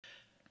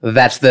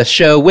That's the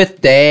show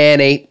with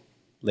Danny.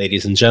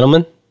 Ladies and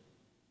gentlemen,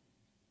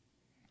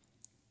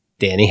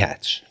 Danny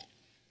Hatch.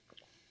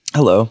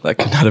 Hello. That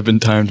could not have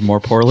been timed more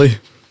poorly.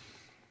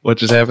 What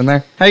just happened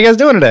there? How you guys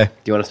doing today? Do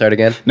you want to start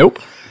again? Nope.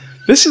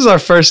 This is our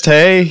first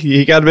hey.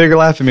 You got a bigger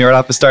laugh at me right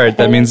off the start.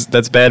 That means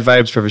that's bad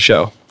vibes for the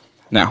show.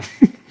 Now.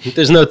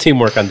 There's no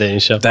teamwork on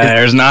Danny's show.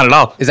 There's not at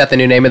all. Is that the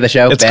new name of the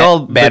show? It's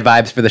called Bad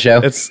Vibes for the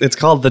show? It's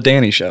called The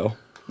Danny Show.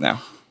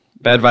 Now.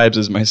 Bad Vibes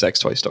is my sex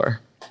toy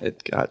store.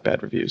 It got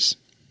bad reviews.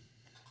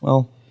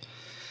 Well,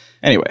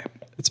 anyway,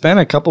 it's been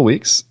a couple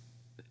weeks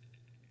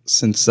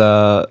since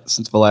the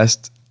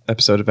last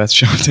episode of That's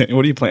Show.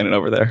 What are you planning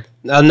over there?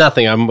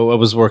 Nothing. I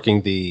was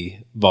working the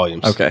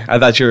volumes. Okay, I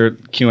thought you were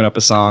queuing up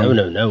a song.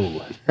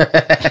 No.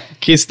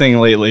 Keith's thing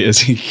lately is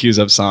he queues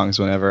up songs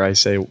whenever I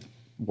say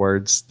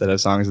words that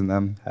have songs in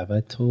them. Have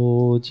I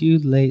told you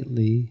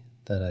lately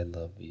that I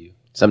love you?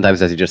 Sometimes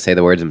does he just say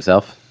the words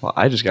himself? Well,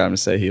 I just got him to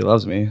say he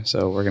loves me,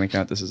 so we're going to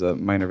count this as a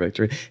minor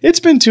victory. It's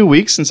been 2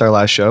 weeks since our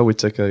last show. We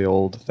took a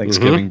old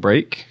Thanksgiving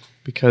break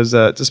because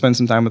to spend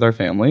some time with our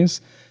families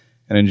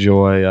and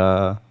enjoy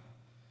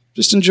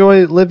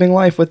living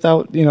life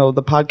without,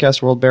 the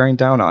podcast world bearing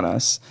down on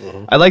us.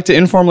 I'd like to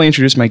informally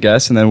introduce my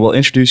guests, and then we'll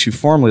introduce you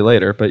formally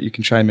later, but you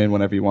can chime in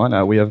whenever you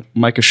want. We have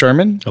Micah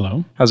Sherman.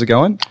 Hello. How's it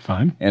going?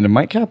 Fine. And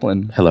Mike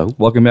Kaplan. Hello.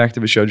 Welcome back to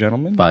the show,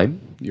 gentlemen. Fine.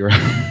 You're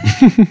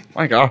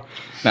my God.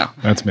 Now,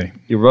 That's me.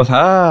 you're both,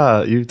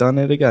 you've done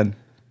it again.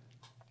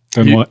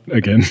 Then what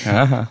again?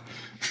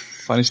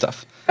 Funny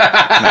stuff.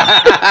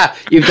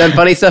 You've done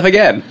funny stuff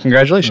again.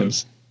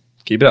 Congratulations.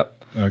 Keep it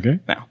up. Okay.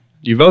 Now,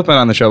 you've both been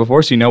on the show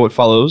before, so you know what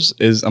follows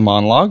is a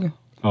monologue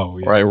Oh,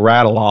 yeah. where I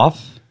rattle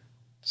off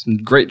some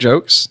great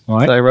jokes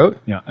that I wrote.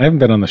 Yeah, I haven't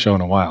been on the show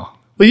in a while.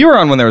 Well, you were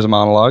on when there was a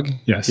monologue.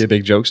 Yes. You a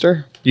big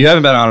jokester. You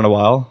haven't been on in a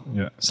while.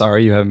 Yeah.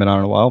 Sorry, you haven't been on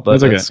in a while, but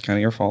That's okay. that's kind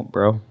of your fault,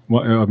 bro.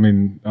 Well, I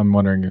mean, I'm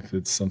wondering if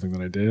it's something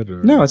that I did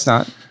or... No, it's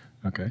not.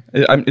 Okay.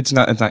 It's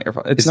not your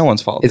fault. It's no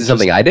one's fault. Is it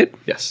something I did?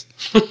 Yes.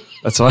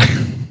 That's why.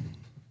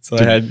 So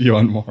I had you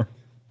on more.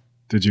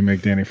 Did you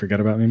make Danny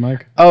forget about me,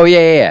 Mike? Oh,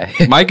 yeah.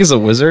 Mike is a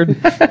wizard.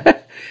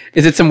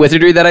 Is it some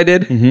wizardry that I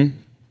did? Did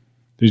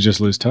you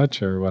just lose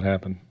touch or what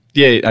happened?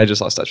 Yeah, I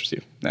just lost touch with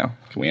you. Now,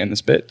 can we end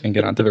this bit and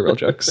get on to the real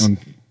jokes?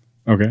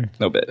 Okay.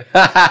 No bit.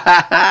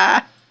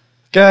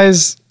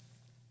 Guys,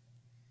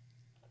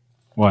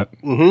 What?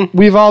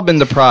 we've all been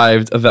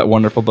deprived of that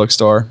wonderful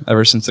bookstore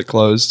ever since it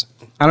closed.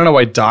 I don't know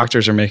why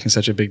doctors are making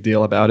such a big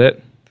deal about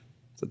it.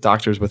 It's a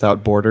Doctors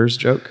Without Borders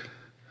joke.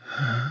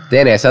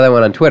 Danny, I saw that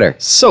one on Twitter.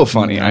 So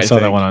funny, I saw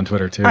that one on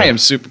Twitter, too. I am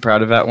super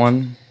proud of that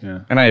one.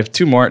 Yeah. And I have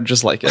two more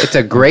just like it. It's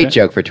a great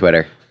joke for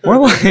Twitter. More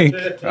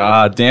like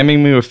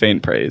damning me with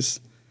faint praise.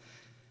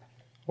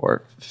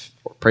 Or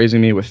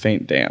praising me with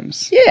faint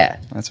damns. Yeah.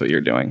 That's what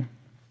you're doing.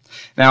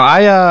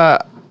 Now,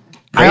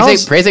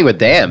 Praising with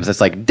dams.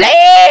 It's like,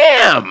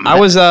 damn! I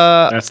was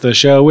That's the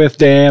show with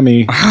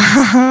Dammy.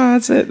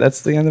 that's it.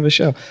 That's the end of the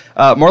show.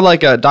 More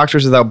like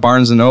Doctors Without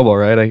Barnes and Noble,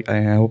 right?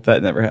 I hope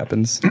that never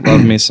happens.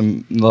 Love me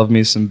some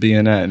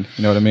BNN.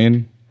 You know what I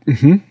mean?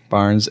 Mm-hmm.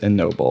 Barnes and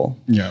Noble.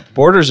 Yeah.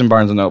 Borders and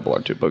Barnes and Noble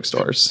are two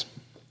bookstores.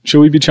 Should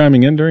we be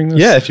chiming in during this?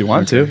 Yeah, if you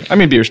want to. I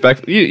mean, be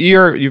respectful.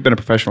 You've been a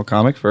professional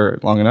comic for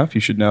long enough.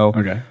 You should know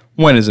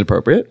when is it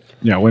appropriate.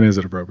 Yeah, when is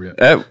it appropriate?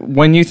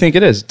 When you think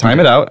it is. Time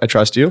it out. I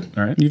trust you.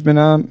 All right. You've been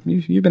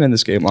in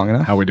this game long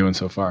enough. How are we doing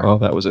so far? Oh,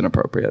 that was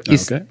inappropriate.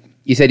 Okay.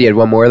 You said you had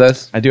one more of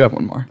those? I do have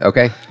one more.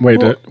 Okay.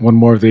 Wait, one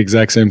more of the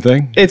exact same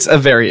thing? It's a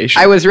variation.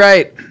 I was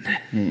right.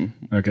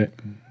 Okay.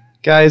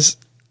 Guys,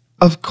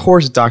 of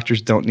course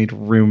doctors don't need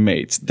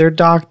roommates. They're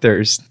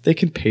doctors. They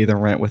can pay the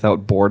rent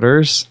without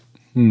borders.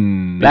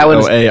 That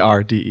one's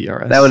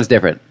Boarders. That one's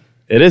different.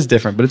 It is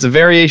different, but it's a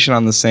variation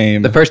on the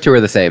same. The first two are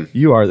the same.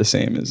 You are the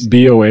same as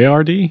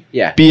BOARD?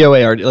 Yeah.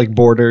 BOARD, like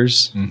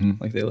borders.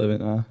 Like they live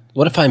in.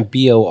 What if I'm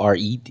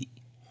BORED?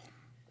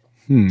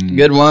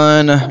 Good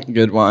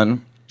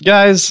one.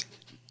 Guys,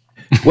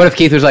 What if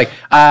Keith was like,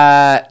 no,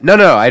 I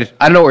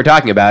don't know what we're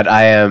talking about.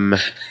 I am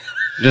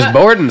just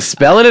bored and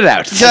spelling it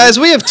out. guys,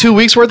 we have 2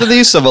 weeks worth of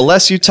these, so the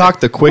less you talk,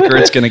 the quicker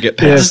it's going to get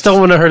I passed. just don't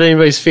want to hurt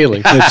anybody's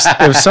feelings. If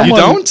You someone,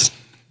 don't?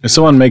 If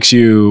someone makes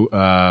you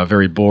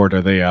very bored,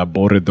 are they a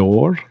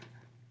boredor?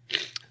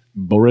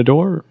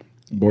 Boredor?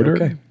 Border?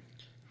 Okay.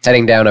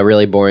 Heading down a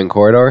really boring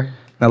corridor.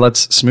 Now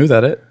let's smooth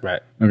at it.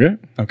 Right. Okay.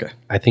 Okay.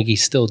 I think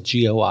he's still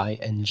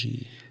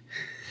GOING.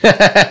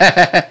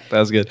 That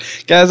was good.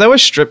 Guys, I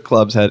wish strip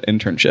clubs had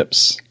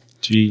internships.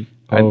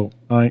 GOINGO.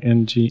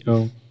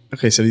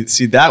 Okay, so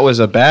see, that was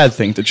a bad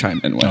thing to chime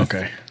in with.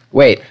 Okay.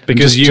 Wait.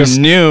 Because you just.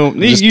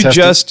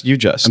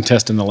 I'm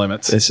testing the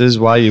limits. This is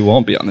why you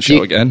won't be on the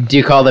show again. Do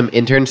you call them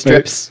intern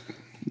strips?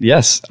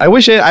 Yes. I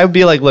wish I would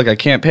be like, look, I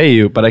can't pay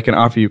you, but I can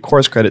offer you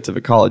course credit to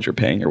the college you're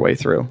paying your way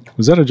through.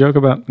 Was that a joke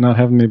about not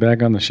having me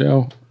back on the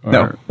show?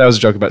 No, that was a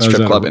joke about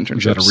strip club internships.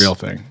 Was that a real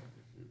thing?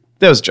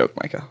 That was a joke,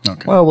 Micah.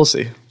 Okay. Well, we'll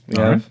see. We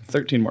All have right.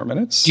 13 more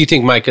minutes. Do you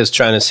think Micah's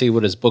trying to see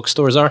what his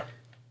bookstores are?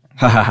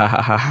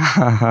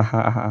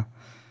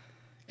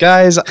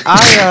 Guys,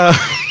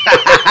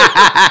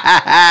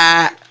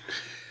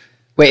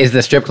 Wait, is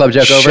the strip club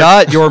joke over?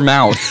 Shut your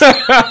mouth.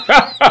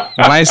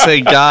 When I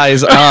say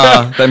guys,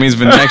 that means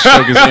the next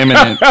joke is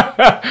imminent.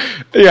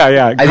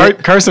 Yeah.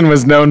 Carson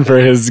was known for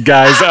his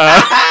guys.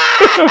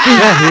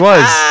 Yeah, he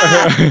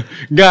was.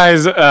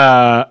 Guys,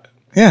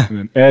 Yeah.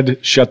 Ed,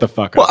 shut the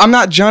fuck up. Well, I'm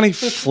not Johnny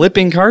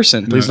flipping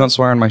Carson. Please don't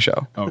swear on my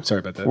show. Oh, sorry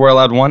about that. We're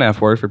allowed one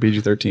F word for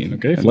PG-13.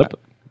 Okay, flip.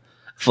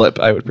 Flip,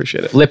 I would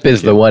appreciate it. Flip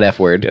is the one F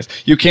word. Yes.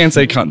 You can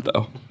say cunt,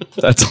 though.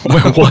 That's all.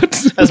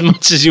 What? As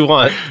much as you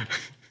want.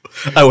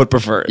 I would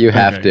prefer it. You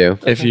have to.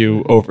 If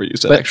you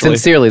overuse it, But actually.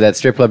 sincerely, that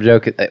strip club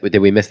joke, did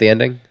we miss the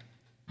ending?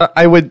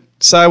 I would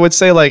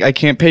say, like, I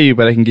can't pay you,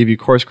 but I can give you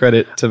course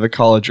credit to the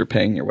college you're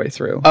paying your way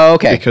through. Oh,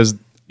 okay. Because,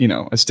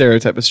 a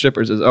stereotype of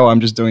strippers is,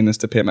 I'm just doing this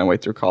to pay my way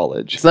through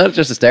college. It's not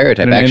just a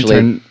stereotype, And an actually.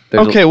 intern-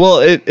 There's okay, well,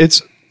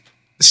 it's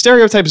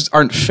stereotypes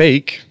aren't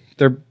fake.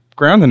 They're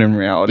grounded in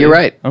reality. You're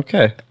right.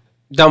 Okay.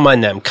 Don't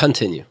mind them.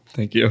 Continue.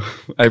 Thank you.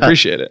 I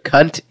appreciate it.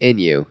 Cunt in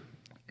you.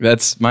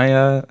 That's my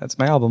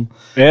album.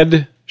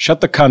 Ed, shut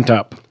the cunt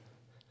up.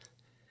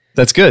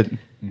 That's good.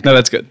 No,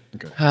 that's good.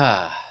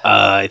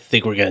 I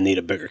think we're going to need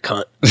a bigger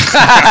cunt.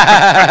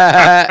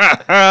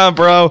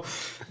 Bro.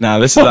 No,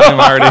 this is I'm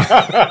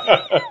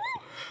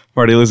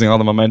already losing all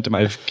the momentum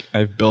I've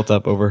built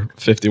up over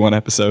 51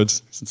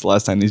 episodes since the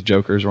last time these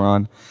jokers were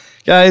on.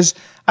 Guys,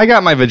 I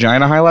got my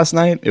vagina high last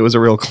night. It was a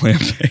real clam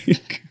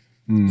bake.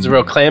 It's a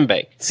real clam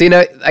bake. See,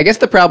 now, I guess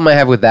the problem I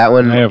have with that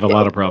one... I have a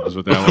lot of problems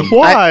with that one.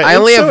 Why? I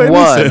only It's so have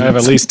one. I have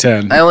at least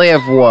 10. I only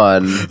have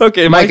one.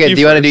 Okay, Micah, you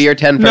do you want to first. do your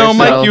 10 first? No,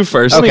 Mike, you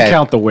first. Let Okay. me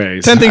count the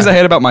ways. 10 things I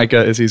hate about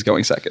Micah is he's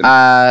going second.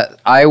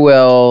 I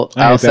will...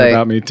 I I'll hate that say...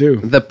 about me too.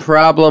 The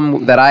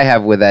problem that I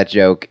have with that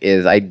joke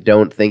is I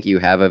don't think you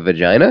have a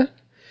vagina.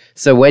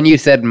 So when you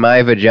said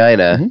my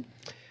vagina...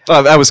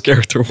 That was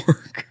character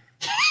work.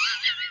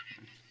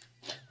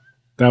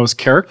 That was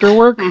character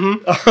work.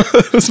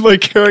 That was my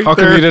character.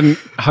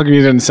 How come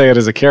you didn't say it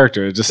as a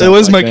character? It just It sounds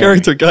was like my Danny.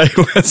 character guy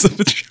who has a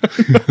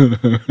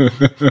vagina.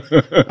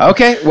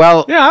 Okay,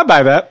 well... Yeah, I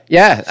buy that.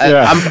 Yeah,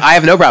 Yeah. I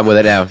have no problem with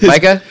it now.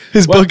 Micah,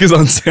 His book is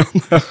on sale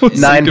now. So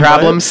you 9 can buy it.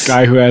 problems.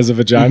 Guy who has a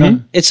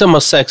vagina. It's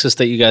almost sexist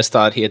that you guys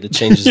thought he had to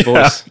change his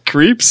voice.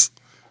 Creeps.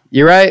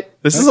 You're right.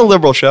 This is a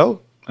liberal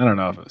show. I don't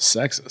know if it was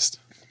sexist.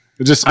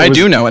 It was,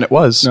 know, and it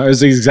was. No, it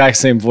was the exact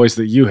same voice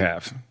that you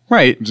have.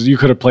 Right. You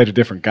could have played a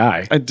different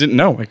guy. I didn't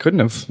know. I couldn't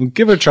have.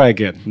 Give it a try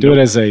again. Do it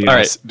as a All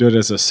right. do it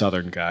as a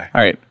Southern guy. All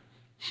right.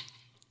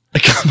 I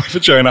got my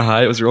vagina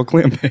high. It was a real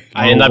clam bake.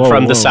 I end up whoa,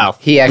 from the whoa. South.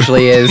 He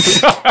actually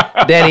is.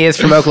 Danny is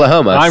from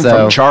Oklahoma. I'm so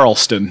from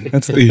Charleston.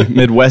 That's the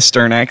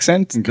Midwestern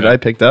accent that I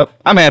picked up.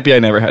 I'm happy I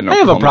never had no I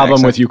have a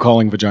problem with you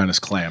calling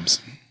vaginas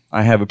clams.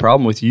 I have a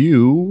problem with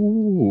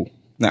you.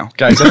 Now,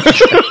 guys, I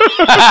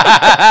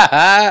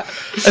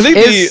think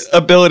the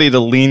ability to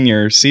lean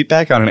your seat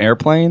back on an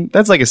airplane,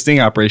 that's like a sting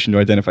operation to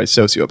identify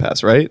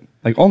sociopaths, right?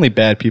 Like, only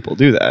bad people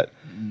do that.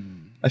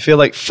 I feel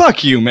like,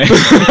 fuck you, man.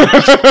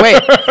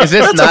 wait, is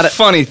this That's not a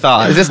funny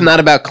thought. is this not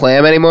about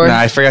clam anymore? Nah,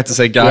 I forgot to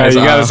say Yeah, guys.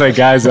 you gotta say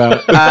guys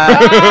out.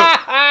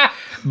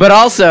 But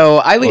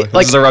also, this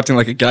like is erupting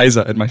like a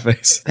geyser in my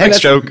face. hey, Thanks,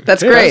 that's, joke.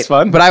 That's Yeah, great. that's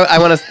fun. But I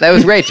want to. That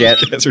was great, Jet.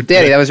 guys are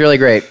Danny, dead. that was really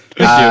great.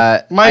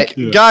 Mike,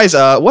 guys,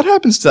 what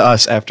happens to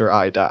us after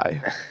I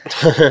die?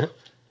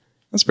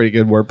 That's pretty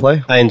good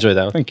wordplay. I enjoy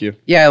that one. Thank you.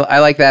 Yeah, I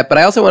like that. But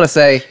I also want to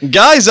say,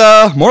 Guys,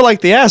 more like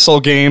the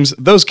asshole games.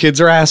 Those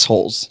kids are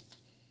assholes.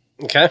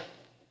 Okay.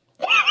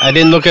 I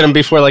didn't look at them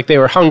before like they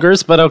were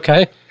hungers, but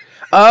okay.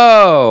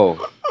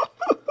 oh,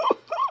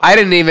 I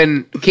didn't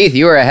even. Keith,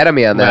 you were ahead of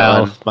me on that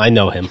Well, one. I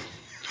know him.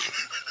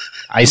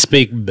 I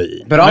speak.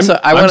 But also,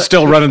 I I'm want.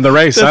 still running the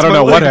race. I That's don't my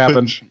know what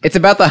language. happened. It's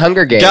about the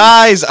Hunger Games.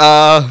 Guys,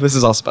 this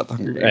is also about the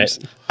Hunger Games.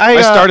 Right.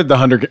 I started the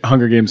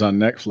Hunger Games on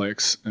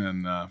Netflix,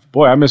 and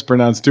boy, I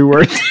mispronounced 2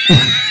 words.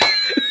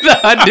 The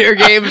Hunger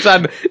Games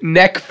on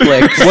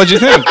Netflix. What'd you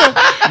think?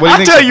 What do you I'll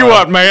think tell so you far?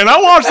 what, man. I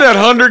watched that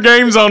Hunger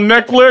Games on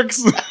Netflix.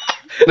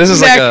 This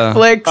is like a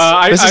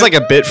Netflix. this is like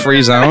a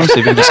bit-free zone, so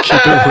you can just keep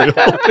it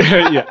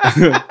real.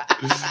 Yeah.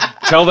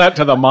 Tell that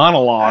to the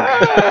monologue.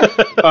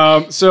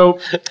 So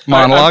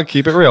Monologue,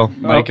 keep it real.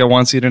 Micah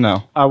wants you to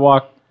know. I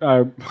walked.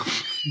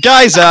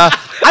 Guys, I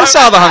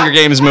saw the Hunger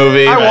Games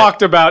movie. I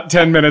walked about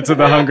 10 minutes of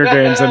the Hunger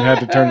Games and had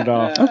to turn it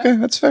off. Okay,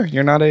 that's fair.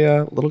 You're not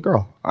a little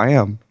girl. I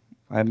am.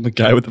 I'm a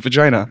guy with a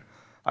vagina.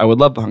 I would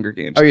love the Hunger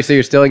Games. Oh, so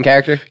you're still in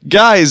character?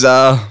 Guys,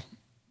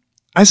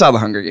 I saw the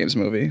Hunger Games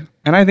movie,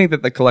 and I think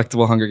that the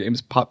collectible Hunger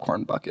Games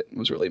popcorn bucket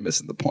was really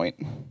missing the point.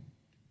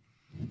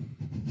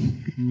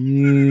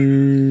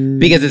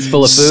 Because it's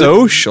full of food.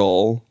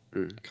 Social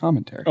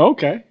commentary.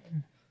 Okay.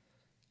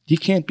 You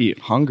can't be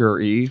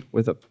hungry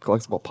with a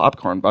collectible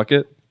popcorn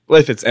bucket. Well,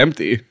 if it's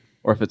empty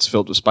or if it's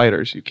filled with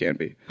spiders, you can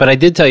be. But I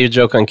did tell you a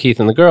joke on Keith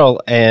and the girl,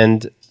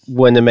 and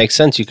when it makes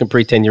sense, you can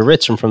pretend you're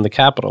rich and from the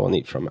Capitol and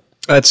eat from it.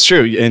 That's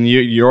true, and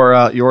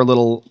your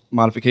little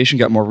modification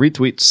got more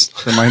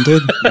retweets than mine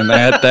did, and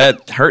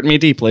that hurt me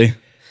deeply.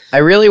 I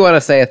really want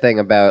to say a thing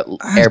about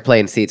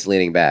airplane seats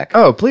leaning back.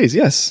 Oh, please,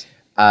 yes.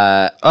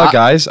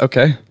 Guys,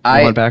 okay.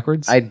 I went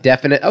backwards.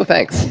 Oh,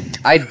 thanks.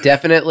 I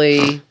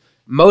definitely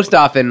most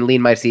often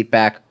lean my seat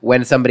back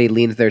when somebody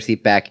leans their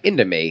seat back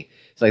into me.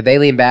 It's like they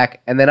lean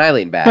back and then I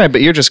lean back. Right,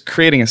 but you're just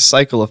creating a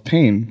cycle of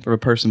pain for a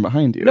person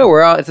behind you. No,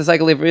 it's a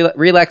cycle of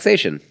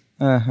relaxation.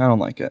 I don't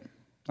like it.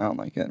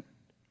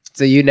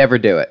 So you never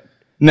do it,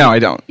 No, I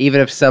don't. even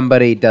if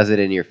somebody does it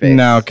in your face.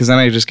 No, because then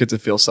I just get to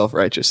feel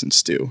self-righteous and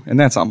stew, and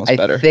that's almost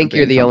better. I think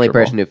you're the only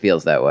person who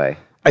feels that way.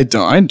 I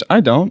don't. I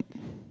don't.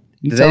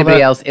 Does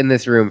anybody else in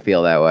this room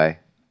feel that way?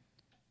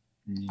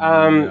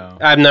 I'm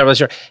not really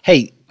sure.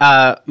 Hey,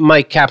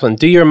 Mike Kaplan,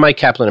 do your Mike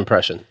Kaplan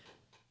impression.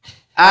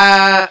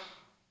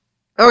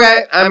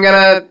 Okay, I'm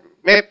gonna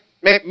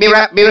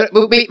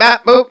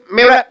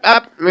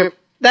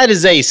That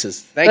is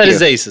aces. Thank That you.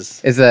 is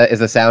aces. Is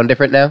the sound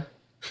different now?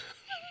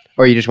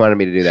 Or you just wanted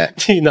me to do that?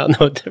 Do you not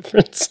know a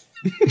difference?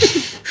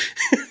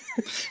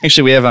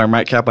 Actually, we have our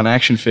Mike Kaplan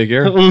action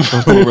figure,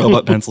 little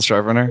robot pencil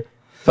sharpener.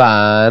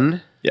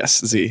 Fun.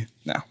 Yes, Z.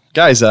 Now,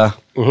 guys, I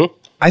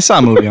saw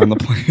a movie on the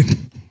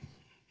plane.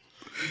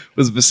 It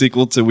was the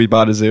sequel to We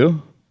Bought a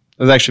Zoo.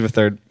 It was actually the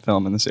third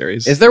film in the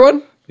series. Is there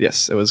one?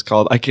 Yes, it was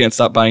called I Can't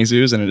Stop Buying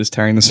Zoos, and it is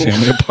tearing this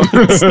family apart.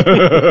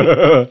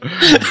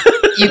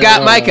 You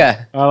got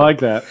Micah. I like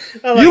that.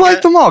 You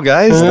like them all,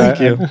 guys. Thank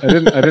you.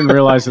 I didn't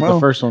realize that the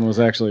first one was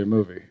actually a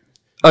movie.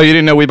 Oh, you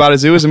didn't know We Bought a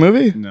Zoo is a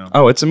movie? No.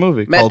 Oh, it's a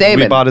movie Matt called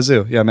Damon. We Bought a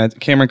Zoo. Yeah,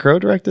 Cameron Crowe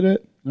directed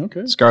it.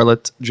 Okay.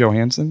 Scarlett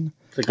Johansson.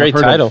 It's a great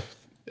I've heard title. of-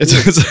 It's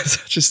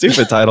such a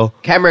stupid title.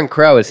 Cameron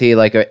Crowe, is he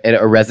like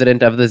a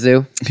resident of the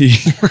zoo?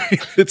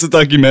 It's a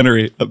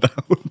documentary about.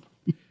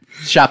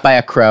 Shot by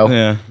a crow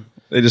Yeah,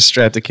 they just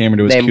strapped a camera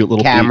to his named cute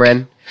little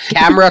Cameron.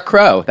 Camera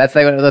Crow. That's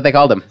what they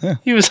called him.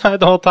 He was the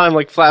whole time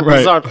like flapping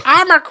his Right. arms.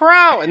 I'm a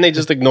crow, and they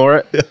just ignore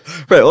it. Beak.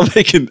 Right. Well,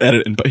 they can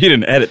edit it, but he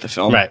didn't edit the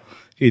film. Right.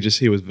 He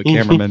was the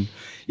cameraman.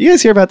 You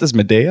guys hear about this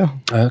Medea?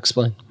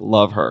 Explain.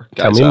 Love her.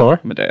 Tell Guys, me more.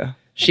 Medea.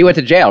 She went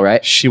to jail,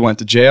 right? She went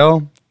to jail.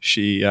 Did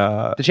she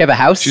have a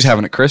house? She's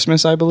having a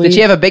Christmas, I believe. Did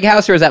she have a big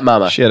house or is that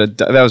Mama? She had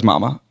that was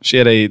Mama. She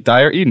had a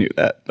dire. You knew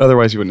that.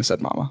 Otherwise, you wouldn't have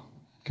said Mama.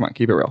 Come on,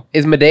 keep it real.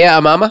 Is Medea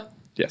a Mama?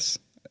 Yes.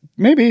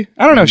 Maybe.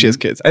 I don't know if she has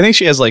kids. I think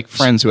she has like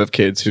friends who have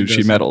kids who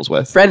she meddles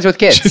with. Friends with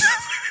kids.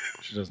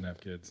 She doesn't have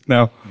kids.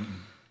 No.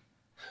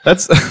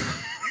 That's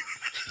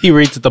He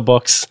reads the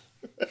books.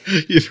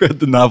 you've read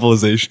the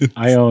novelization.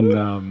 I own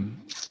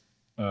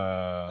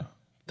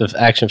The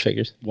action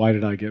figures. Why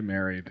Did I Get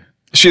Married?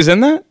 She's in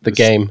that? The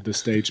game. The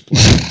stage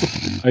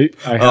play.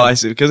 I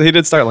see. Because he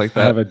did start like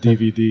I have that. a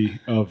DVD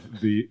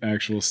of the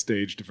actual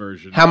staged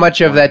version. How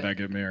much of Why that- Did I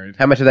Get Married?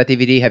 How much of that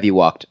DVD have you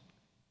walked?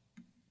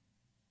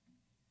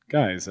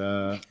 Guys,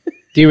 Do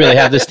you really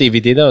have this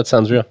DVD though? It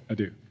sounds real. I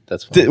do.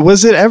 That's fine.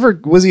 Was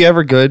he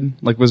ever good?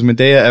 Like, was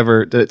Medea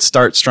ever? Did it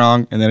start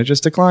strong and then it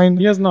just declined?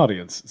 He has an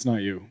audience. It's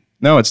not you.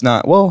 No, it's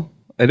not. Well,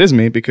 it is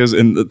me because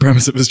in the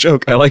premise of his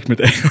joke, I like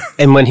Medea.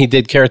 And when he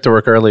did character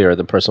work earlier,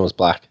 the person was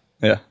black.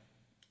 Yeah,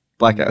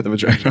 black guy with the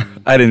vagina.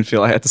 I didn't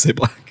feel I had to say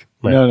black.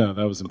 Right. No,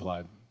 that was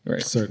implied.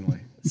 Right. Certainly.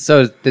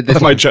 So did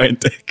this? My giant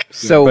dick.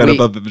 So right we-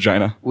 above the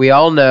vagina. We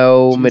all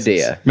know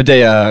Medea.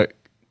 Medea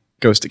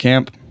goes to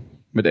camp.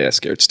 Medea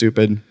scared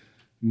stupid.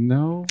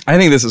 No, I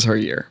think this is her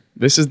year.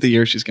 This is the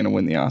year she's going to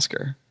win the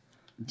Oscar.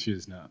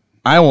 she's not.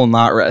 I will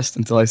not rest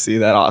until I see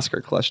that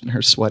Oscar clutched in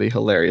her sweaty,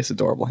 hilarious,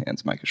 adorable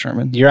hands, Micah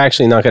Sherman. You're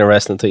actually not going to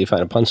rest until you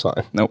find a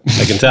punchline. Nope.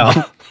 I can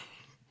tell.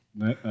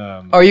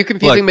 Are you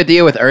confusing Look.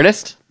 Medea with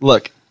Ernest?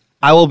 Look,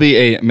 I will be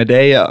a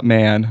Medea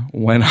man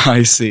when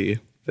I see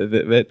that.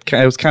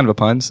 It was kind of a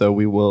pun, so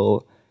we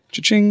will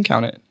cha-ching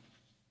count it.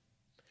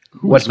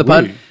 What's the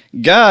pun?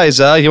 Guys,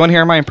 you want to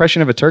hear my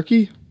impression of a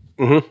turkey?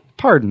 Mm-hmm.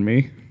 Pardon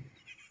me.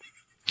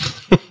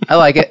 I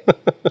like it.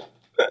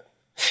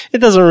 It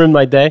doesn't ruin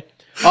my day.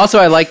 Also,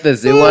 I like the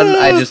zoo one.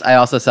 I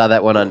also saw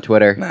that one on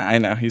Twitter. Nah, I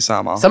know. He saw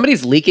them all.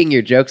 Somebody's leaking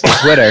your jokes to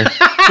Twitter.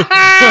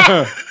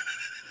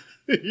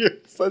 You're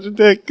such a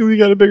dick because you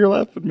got a bigger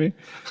laugh than me.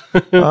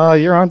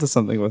 You're onto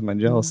something with my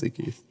jealousy,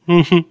 Keith.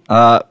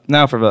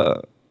 Now for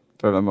the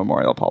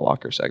Memorial Paul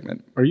Walker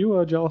segment. Are you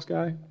a jealous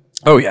guy?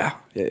 Oh, yeah.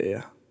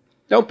 Yeah.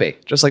 Don't be.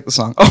 Just like the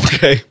song.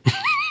 Okay.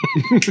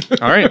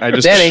 All right. I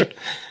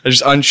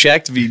just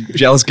unchecked the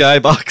jealous guy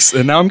box,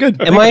 and now I'm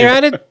good. And while you're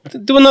at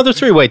it, do another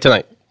three-way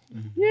tonight.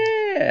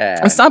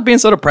 Yeah. Stop being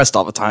so depressed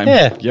all the time.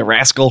 Yeah. You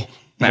rascal.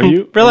 Are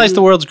you Realize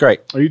the world's great.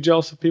 Are you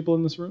jealous of people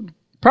in this room?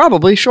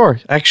 Probably, sure.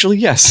 Actually,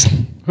 yes.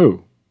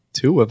 Who?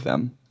 2 of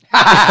them. 3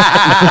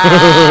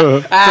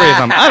 of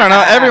them. I don't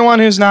know. Everyone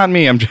who's not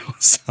me, I'm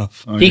jealous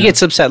of. He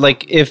gets upset.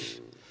 Like if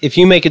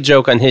you make a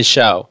joke on his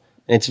show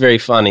and it's very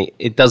funny,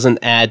 it doesn't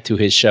add to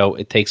his show.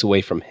 It takes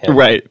away from him.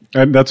 Right.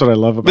 And that's what I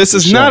love about This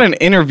is not an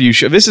interview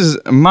show. This is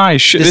my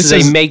show. This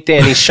is a Make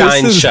Danny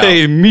Shine This is show.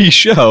 a me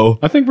show.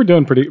 I think we're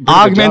doing pretty good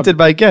Augmented job.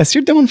 by guests.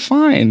 You're doing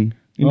fine.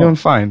 You're doing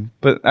fine.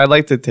 But I'd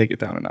like to take it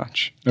down a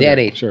notch.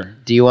 Danny, sure.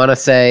 do you want to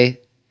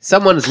say,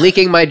 someone's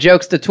leaking my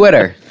jokes to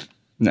Twitter?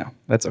 No,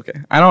 that's okay.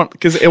 I don't,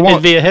 because it won't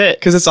It'd be a hit.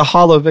 because it's a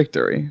hollow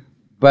victory.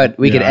 But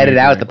we could Yeah, I edit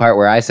out agree. the part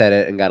where I said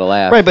it and got a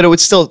laugh. Right, but it would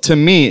still, to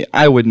me,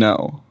 I would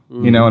know,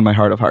 in my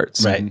heart of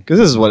hearts. Right. Because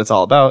this is what it's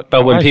all about.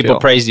 But when I people feel.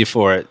 praise you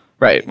for it,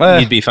 Right.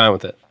 you'd be fine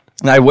with it.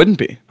 I wouldn't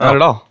be. Not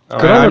at all.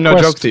 I'm no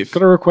joke thief.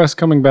 Could I request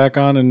coming back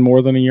on in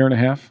more than a year and a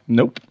half?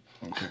 Nope.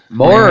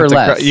 More or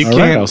less. You All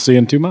can't. right, I'll see you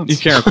in 2 months. You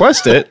can't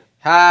request it.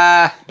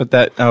 Ha! But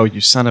that. Oh, you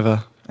son of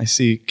a. I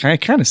see. I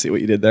kind of see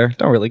what you did there.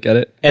 Don't really get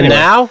it. And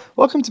now?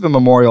 Welcome to the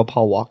Memorial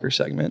Paul Walker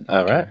segment.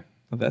 All right.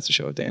 Of That's a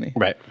Show with Danny.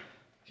 Right.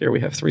 Here we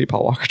have 3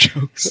 Paul Walker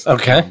jokes.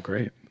 Okay.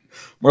 Great.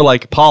 We're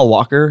like Paul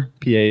Walker,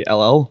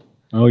 P-A-L-L.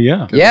 Oh,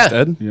 yeah. Yeah.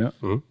 Instead. Yeah.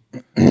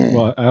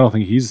 Well, I don't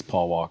think he's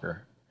Paul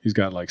Walker. He's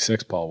got like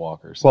 6 Paul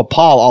Walkers. Well,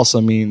 Paul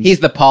also means. He's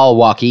the Paul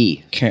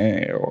Walkie.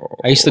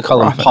 I used to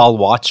call him Paul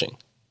Watching.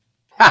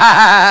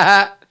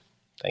 I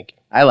Thank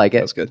you. like it.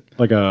 That's good.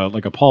 like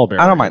a Paul Bear.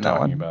 I don't mind you're that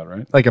talking one. about,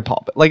 right? Like a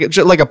Paul. Like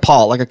a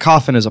Paul. Like a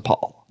coffin is a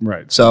Paul.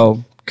 Right.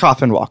 So,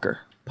 coffin walker.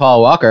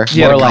 Paul Walker.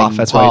 He had More a like cough,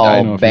 that's why he died. I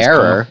don't know Paul if he's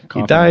Bearer. He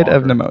Coffin died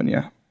of Walker.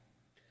 pneumia.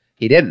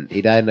 He didn't.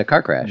 He died in a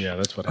car crash. Yeah,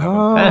 that's what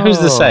happened. Who's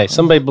to say?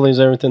 Somebody believes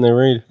everything they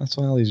read. That's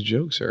why all these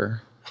jokes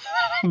are.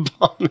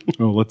 Oh,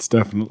 let's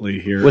definitely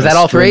hear. Was a that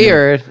all string 3 of-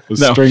 or? a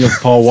string of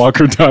Paul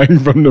Walker dying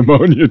from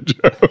pneumonia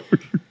joke?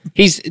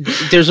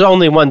 There's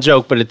only one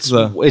joke, but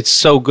it's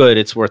so good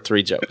it's worth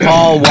 3 jokes.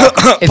 Paul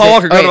Walker. Paul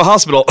Walker, go to the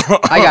hospital.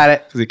 I got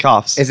it. Because he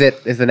coughs. Is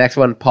the next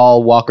one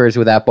Paul Walkers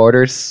Without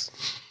Borders?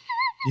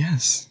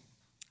 Yes.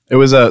 It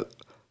was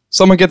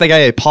someone get that guy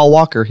a Paul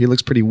Walker. He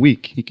looks pretty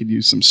weak. He could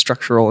use some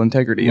structural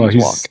integrity Well, in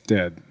his he's walk.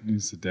 dead.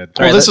 He's a dead.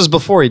 Well, this was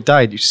before he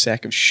died, you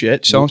sack of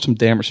shit. Show him some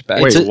damn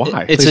respect. Wait, It's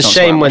why? It's Please a don't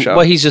swear shame on my when show.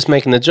 he's just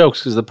making the jokes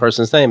because the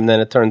person's name, and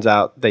then it turns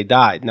out they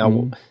died.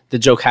 Now the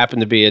joke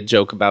happened to be a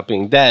joke about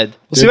being dead.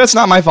 Well, see, that's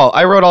not my fault.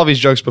 I wrote all these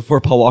jokes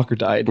before Paul Walker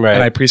died. Right.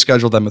 And I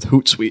pre-scheduled them with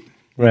Hootsuite.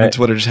 Right. And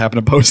Twitter just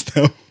happened to post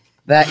them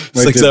That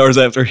 6 hours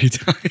after he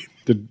died.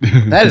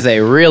 that is a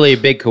really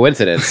big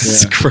coincidence.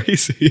 It's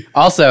crazy.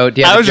 Also,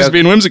 do you have I a was just joke?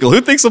 being whimsical. Who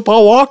thinks of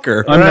Paul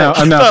Walker? I'm now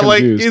I thought, like,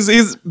 confused.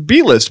 he's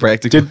B-list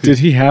practically. Did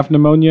he have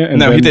pneumonia and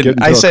No, then he get didn't.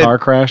 into I a said car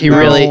crash? He No.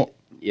 really.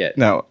 Yeah.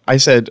 No, I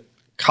said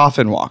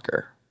coffin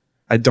walker.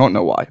 I don't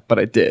know why, but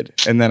I did,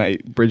 and then I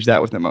bridged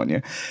that with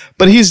pneumonia.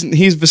 But he's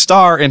the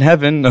star in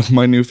heaven of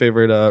my new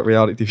favorite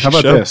reality TV How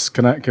about show. this?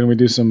 Can we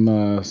do some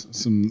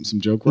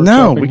joke work?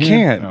 No, we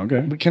can't. Okay.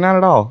 We cannot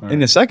at all.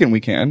 In a second, we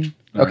can.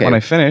 Okay. When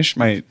I finish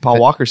my Paul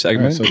Walker All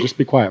segment, right, so just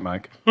be quiet,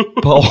 Mike.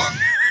 Paul.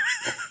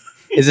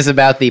 Is this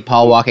about the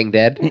Paul Walking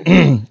Dead?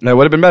 That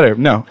would have been better.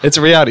 No, it's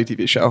a reality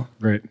TV show.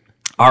 Great.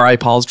 R.I.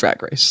 Paul's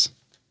Drag Race.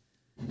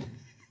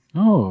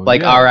 Oh,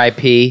 Like yeah.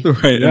 R.I.P.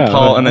 Right. Yeah, and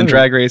Paul, and then I-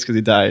 Drag Race because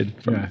he died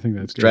from Yeah, I think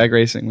that's good. drag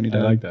racing when he I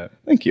died. like that.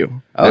 Thank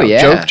you. Oh,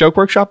 yeah. Joke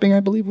workshopping, I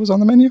believe, was on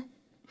the menu.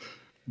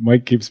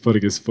 Mike keeps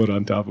putting his foot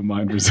on top of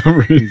mine for some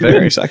reason.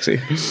 Very sexy.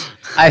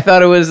 I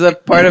thought it was a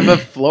part of a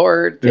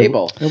floor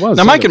table. It was.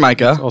 Now, Mike and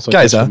Micah, It's also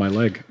guys, touching my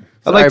leg.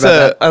 I like Sorry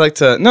about to. I like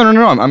to. No.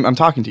 I'm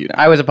talking to you now.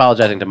 I was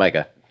apologizing to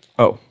Micah.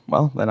 Oh,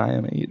 well, then I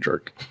am a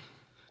jerk.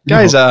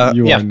 Guys,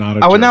 You yeah. are not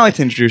a I would jerk. now like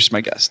to introduce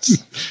my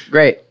guests.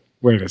 Great.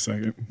 Wait a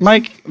second.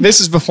 Mike,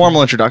 this is the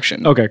formal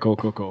introduction. Okay,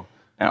 cool.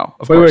 Now,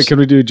 of Wait, course. can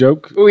we do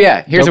joke? Oh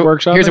yeah. Here's Joke a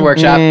workshop? Here's a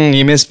workshop.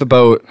 You missed the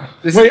boat.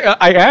 Wait,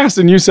 I asked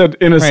and you said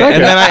in a Right,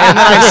 second.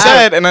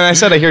 and then I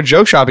said, I hear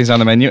joke shopping's on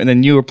the menu, and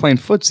then you were playing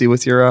footsie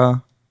with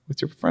your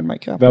friend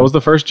Mike Kaplan. that was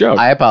the first joke.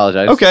 I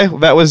apologize. okay. Well,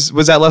 that was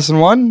that lesson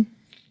one?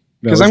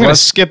 Because was I'm going to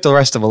less- skip the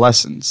rest of the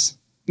lessons.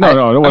 No,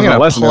 it wasn't gonna a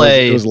lesson.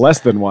 play- It was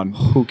less than one.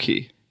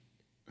 Hooky.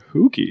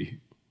 Hooky.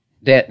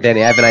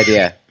 Danny, I have an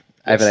idea.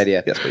 I have an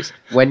idea. Yes, please.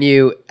 When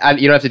you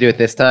don't have to do it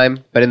this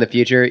time, but in the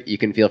future, you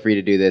can feel free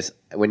to do this.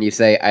 When you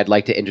say, "I'd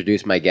like to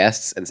introduce my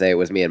guests," and say it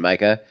was me and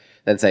Micah,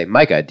 then say,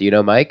 "Micah, do you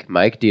know Mike?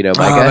 Mike, do you know Oh,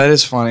 Micah?" that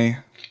is funny.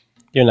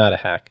 You're not a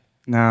hack.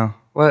 No.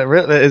 What?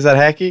 Really? Is that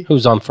hacky?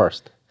 Who's on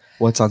first?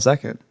 What's on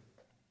second?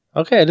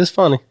 Okay, it is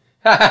funny.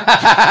 All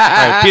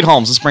right, Pete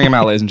Holmes. Let's bring him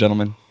out, ladies and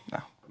gentlemen. No.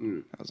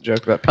 That was a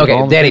joke about Pete Okay,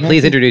 Holmes. Danny,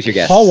 please introduce your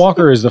guests. Paul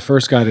Walker is the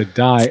first guy to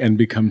die and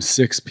become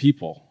 6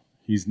 people.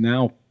 He's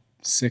now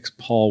 6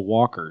 Paul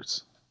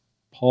Walkers.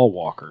 Paul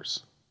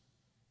Walkers.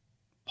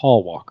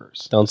 Paul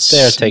Walkers. Don't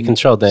stare. Take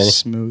control, Danny.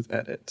 Smooth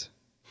edit.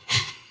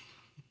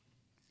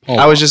 Paul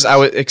I was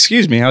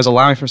excuse me, I was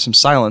allowing for some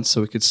silence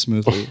so we could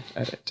smoothly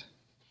edit.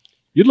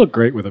 You'd look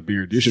great with a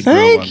beard. You should grow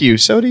one. Thank you.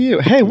 So do you.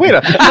 Hey, wait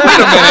a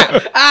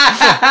minute.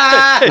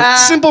 Hey,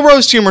 simple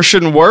roast humor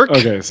shouldn't work.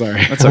 Okay,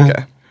 sorry. That's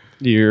okay.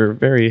 You're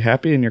very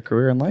happy in your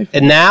career and life.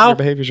 And now- your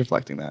behavior's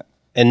reflecting that.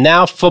 And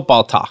now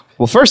football talk.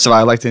 Well, first of all,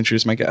 I'd like to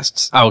introduce my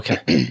guests. Oh,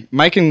 okay.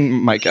 Mike and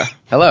Micah.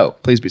 Hello.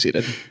 Please be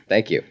seated.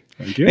 Thank you.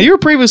 Thank you. Now, you were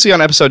previously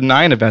on episode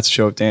 9 of That's a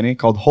Show with Danny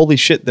called Holy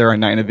Shit, There Are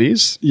 9 of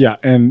These. Yeah,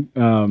 and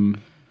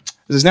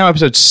This is now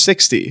episode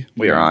 60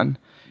 we are on.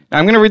 Now,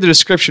 I'm going to read the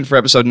description for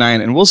episode 9,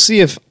 and we'll see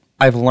if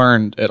I've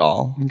learned it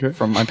all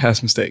from my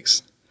past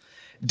mistakes.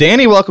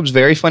 Danny welcomes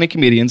very funny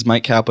comedians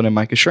Mike Kaplan and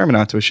Micah Sherman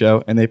onto a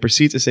show, and they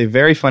proceed to say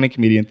very funny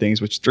comedian things,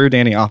 which threw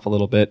Danny off a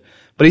little bit,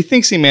 but he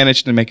thinks he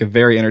managed to make a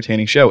very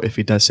entertaining show if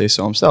he does say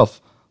so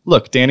himself.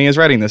 Look, Danny is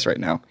writing this right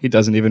now. He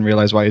doesn't even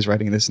realize why he's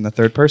writing this in the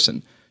third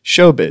person.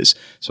 Showbiz.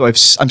 So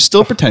I'm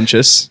still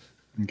pretentious,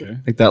 okay.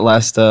 like that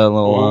last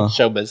little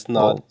Showbiz,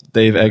 not.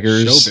 Dave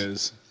Eggers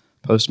Showbiz.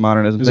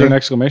 postmodernism Is there thing. an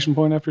exclamation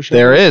point after showbiz?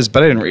 There is,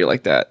 but I didn't read it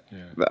like that. Yeah.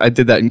 I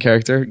did that in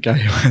character. Guy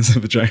who has a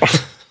vagina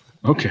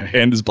Okay.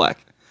 and is black.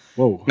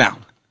 Whoa. Now.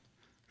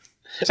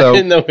 I So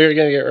didn't know we were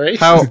gonna get racist.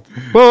 how?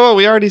 Whoa,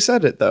 we already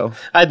said it though.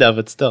 I know,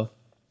 but still,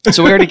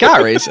 So we already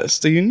got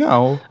racist. Do you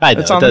know? I know.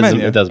 It's on the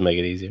menu. It does make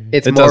it easier.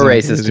 It's It more doesn't.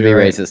 racist to be You're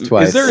right. racist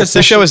twice. Is there a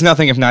The show is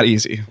nothing if not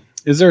easy.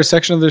 Is there a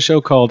section of the show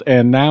called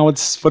 "And Now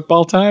It's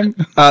Football Time"?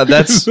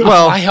 That's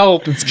well. I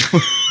hope.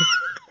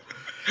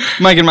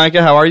 Mike and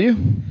Micah, how are you?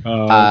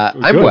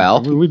 I'm Good.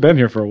 well. We've been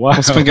here for a while.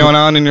 What's been going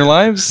on in your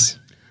lives?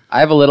 I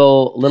have a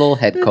little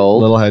head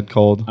cold. Little head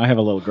cold. I have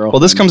a little girl.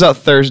 Well, this comes out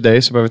Thursday,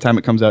 so by the time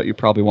it comes out, you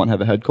probably won't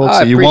have a head cold. Oh, So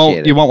I you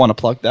appreciate it. won't want to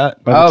plug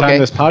that. By the Okay. time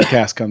this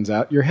podcast comes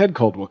out, your head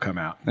cold will come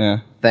out. Yeah.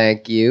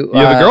 Thank you. You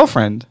have a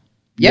girlfriend.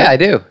 Yeah, I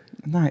do.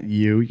 Not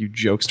you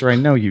jokester. I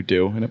know you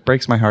do, and it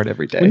breaks my heart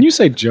every day. When you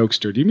say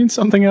jokester, do you mean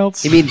something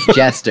else? He means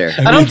jester.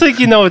 I don't think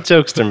you know what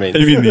jokester means. I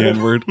mean the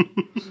N word.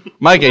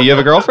 Micah, you have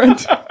a girlfriend?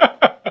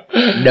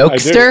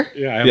 Nokester?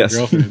 Yeah, I have Yes. a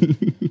girlfriend.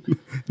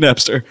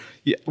 Napster.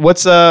 Yeah.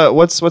 What's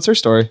her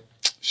story?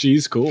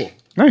 She's cool.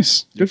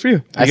 Nice. Good for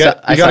you. I You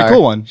got saw a her.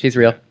 cool one. She's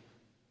real.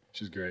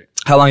 She's great.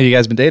 How long have you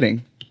guys been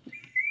dating?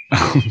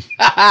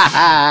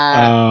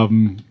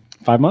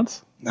 5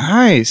 months?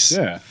 Nice.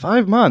 Yeah.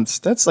 5 months.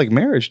 That's like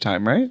marriage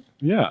time, right?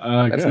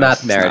 Yeah. That's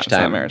not marriage It's not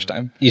time. marriage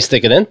time. You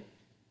stick it in.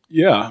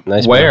 Yeah.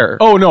 Nice. Where?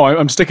 Oh no,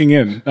 I'm sticking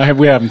in.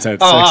 We haven't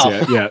had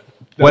sex yet.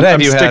 What have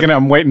I'm you had? sticking.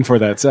 I'm waiting for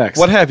that sex.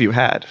 What have you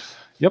had?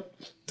 Yep.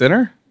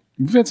 Dinner?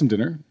 We've had some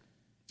dinner.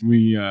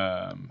 We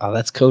Oh,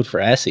 that's code for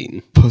ass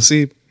eating.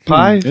 Pussy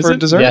pie Is for it?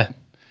 dessert? Yeah,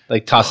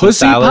 like tossing pussy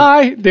salad.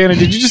 pie. Dana,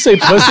 did you just say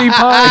pussy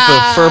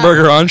pie? Fur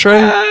burger entree?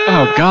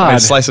 Oh A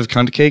God, slice of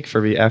cunt cake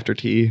for the after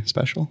tea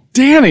special.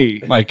 Danny,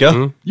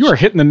 Micah? you are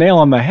hitting the nail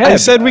on the head. I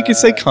said we could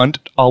say cunt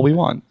all we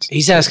want.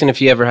 He's asking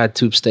if you ever had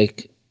tube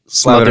steak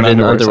Slathered smothered in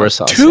underwear underwear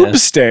sauce. sauce. tube yeah.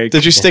 steak.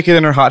 Did you stick it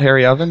in her hot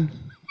hairy oven?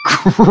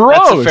 Gross.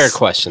 That's a fair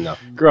question, though.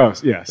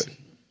 Gross. Yes.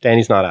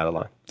 Danny's not out of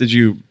line. Did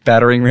you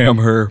battering ram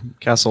her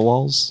castle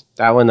walls?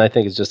 That one, I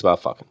think, is just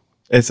about fucking.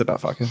 It's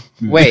about fucking.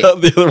 Wait,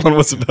 The other one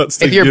was about if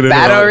sticking you're it in her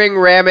oven. battering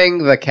ramming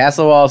the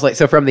castle walls, like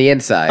so from the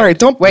inside. All right,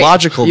 don't Wait,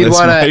 logical you'd this,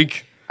 wanna-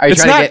 Mike. Are you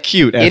It's trying not to get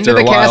cute after into the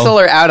a while. castle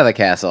or out of the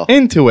castle?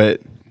 Into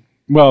it.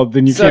 Well,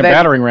 then you So can't then-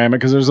 battering ram it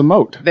because there's a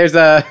moat. There's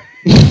a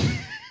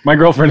My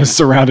girlfriend is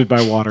surrounded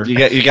by water.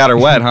 You got her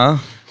wet, huh?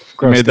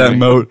 Gross, Made that Danny.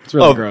 moat. It's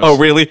really gross. Oh,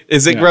 really?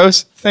 Is it Yeah.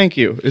 gross? Thank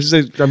you.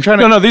 I'm trying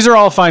to. No, these are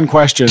all fine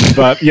questions,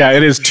 but yeah,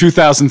 it is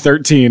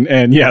 2013,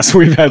 and yes,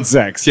 we've had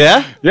sex.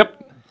 Yeah?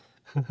 Yep.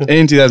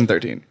 In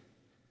 2013.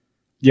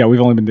 Yeah, we've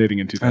only been dating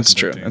in 2013. That's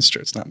true. That's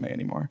true. It's not May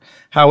anymore.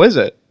 How is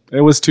it?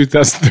 It was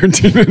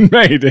 2013 in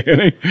May,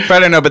 Danny. But I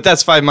don't know, but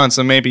that's 5 months,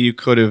 so maybe you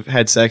could have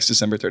had sex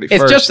December 31st.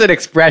 It's just an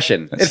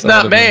expression. It's the not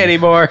other May one.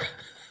 anymore.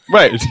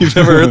 Right. You've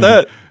never heard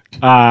that?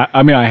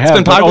 I mean, I have,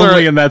 been but popular-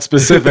 only in that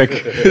specific,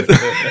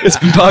 It's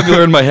been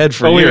popular in my head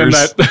for only in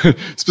years. that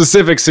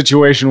specific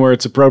situation where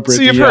it's appropriate.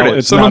 So you've to heard yell, it,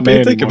 It's so not don't be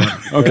May thinking anymore.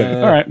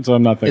 Okay, all right. So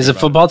I'm not thinking. Is it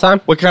about football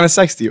time? What kind of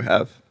sex do you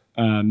have?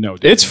 No.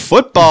 Danny. It's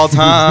football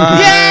time.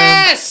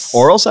 Yes.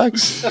 Oral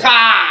sex?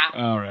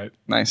 all right.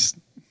 Nice.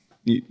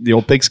 The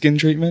old pigskin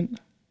treatment?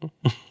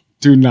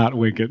 Do not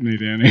wink at me,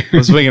 Danny. I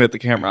was winking at the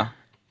camera.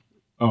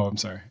 Oh, I'm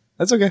sorry.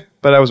 That's okay.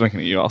 But I was winking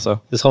at you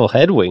also. This whole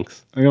head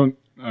winks. I don't.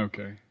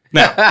 Okay.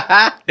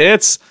 Now,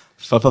 it's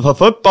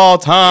football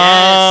time.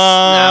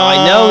 Now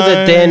I know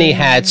that Danny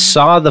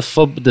saw the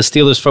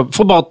Steelers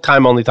football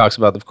time only talks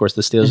about, of course,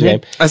 the Steelers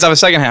game, I saw the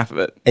second half of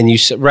it and you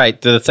said right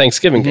the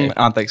Thanksgiving game.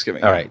 on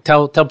Thanksgiving. All right,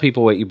 tell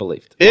people what you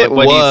believed. It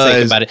what do you think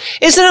was- about it?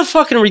 Isn't it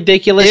fucking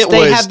ridiculous? It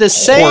They was had the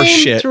same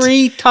horseshit.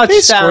 3 They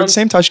touchdowns. scored the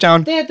same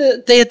touchdown.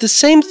 They had the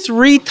same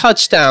 3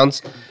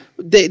 touchdowns.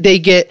 They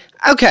get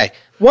okay.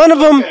 One of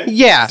them,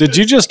 yeah. Did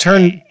you just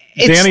turn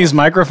It's- Danny's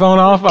microphone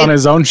off on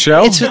his own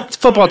show? It's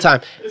football time.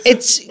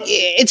 It's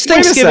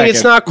Thanksgiving. It's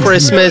second. not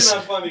Christmas.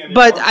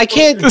 But I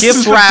can't This gift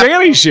is the wrap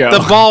Danny show.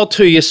 the ball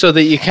to you so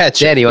that you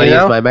catch it. Danny, you want to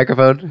know? use my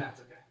microphone?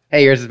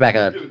 Hey, yours is back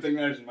on.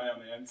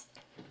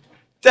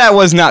 That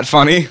was not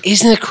funny.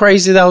 Isn't it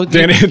crazy though?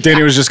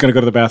 Danny was just going to go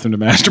to the bathroom to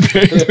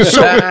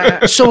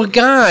masturbate. So a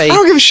guy, I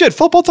don't give a shit.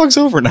 Football talk's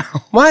over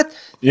now. what?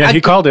 Yeah,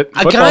 he called it.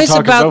 A Football guy's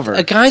talk is over.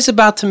 a guy's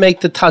about to make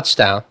the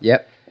touchdown.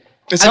 Yep.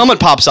 His helmet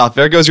pops off.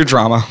 There goes your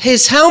drama.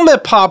 His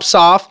helmet pops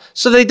off,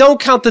 so they don't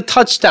count the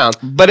touchdown.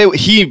 But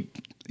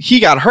he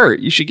got hurt.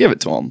 You should give it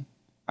to him,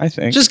 I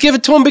think. Just give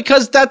it to him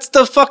because that's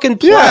the fucking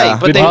play. Yeah.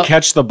 But Did they he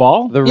catch the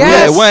ball? The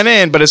Yes. Yeah, it went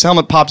in, but his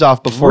helmet popped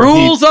off before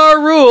rules he are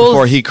rules.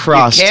 before he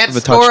crossed you can't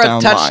the score touchdown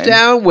a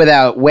touchdown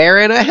without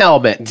wearing a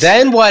helmet.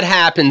 then what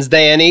happens,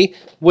 Danny,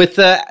 with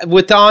the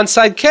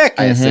onside kick?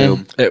 I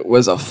assume. It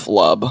was a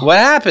flub. What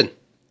happened?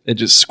 It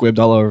just squibbed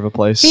all over the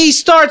place. He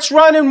starts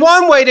running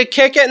one way to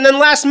kick it, and then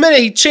last minute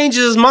he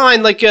changes his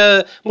mind, like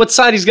what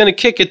side he's going to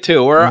kick it to,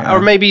 or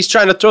maybe he's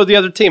trying to throw the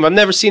other team. I've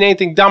never seen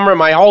anything dumber in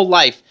my whole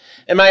life.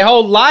 And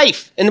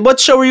what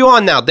show are you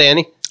on now,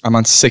 Danny? I'm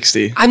on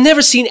 60. I've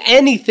never seen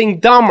anything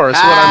dumber. Is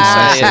what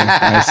I'm saying.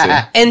 I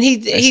see. And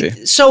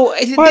see. so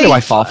Why do I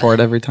fall for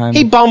it every time?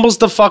 he bumbles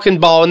the fucking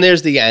ball, and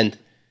there's the end.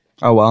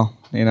 Oh well,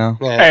 you know.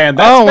 And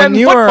that's Oh, when been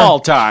you were- football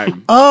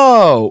time.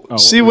 Oh,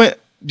 see when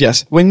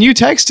Yes. When you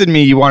texted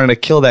me, you wanted to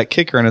kill that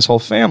kicker and his whole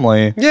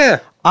family. Yeah.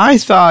 I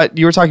thought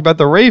you were talking about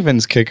the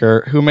Ravens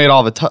kicker who made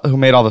all the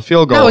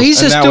field goals. No,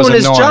 he's and just that was doing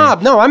his annoying.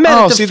 job. No, I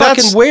meant the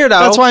fucking weirdo.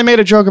 That's why I made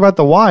a joke about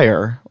the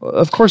Wire.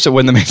 Of course, it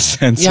wouldn't have made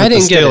sense. Yeah, with I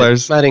didn't the get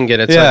Steelers. it. I didn't get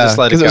it, so I Yeah, just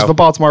let it because go. it was the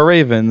Baltimore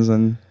Ravens,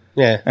 and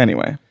Yeah.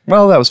 anyway,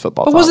 well, that was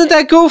football. But talk. wasn't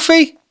that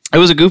goofy? It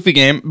was a goofy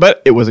game,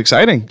 but it was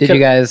exciting. Did you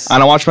guys? I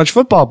don't watch much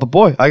football, but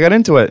boy, I got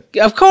into it.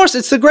 Of course,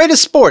 it's the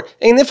greatest sport.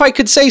 And if I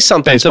could say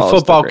something Baseball to is the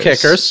football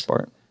greatest kickers,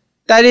 sport.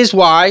 that is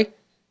why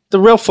the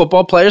real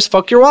football players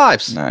fuck your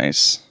wives.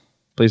 Nice.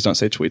 Please don't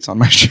say tweets on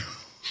my show.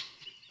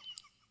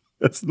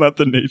 That's not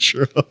the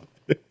nature of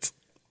it.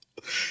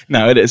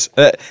 No, it is.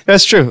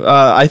 That's true.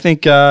 I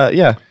think,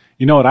 yeah.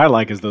 You know what I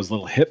like is those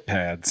little hip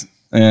pads.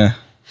 Yeah.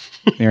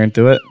 You're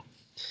into it?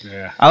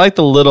 Yeah. I like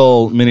the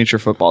little miniature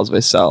footballs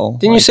they sell.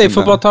 Didn't you say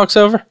football talk's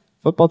over?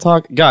 Football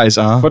talk? Guys,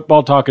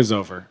 Football talk is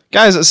over.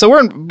 guys, so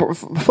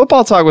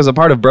football talk was a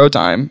part of bro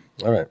time.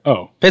 All right.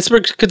 Oh,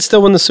 Pittsburgh could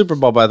still win the Super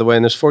Bowl, by the way,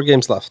 and there's 4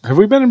 games left. have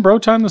we been in bro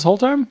time this whole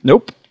time?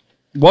 Nope.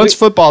 Once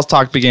football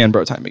talk began,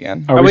 bro time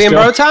began. Are we in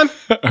still- bro time?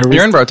 Are we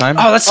You're in bro time.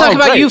 Oh, let's talk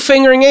about great. you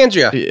fingering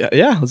Andrea.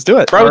 Yeah, let's do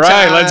it. Bro All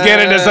right, time. let's get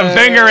into some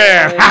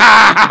fingering.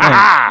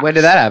 When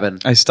did that happen?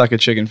 I stuck a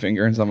chicken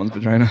finger in someone's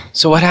vagina.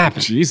 So what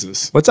happened?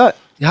 Jesus. What's that?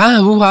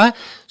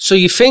 So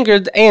you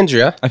fingered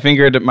Andrea. I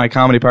fingered my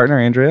comedy partner,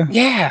 Andrea.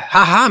 Yeah.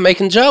 Haha,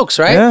 making jokes,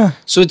 right? Yeah.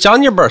 So it's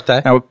on your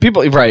birthday. Now,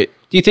 people, right.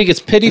 Do you think it's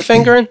pity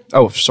fingering?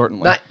 Oh,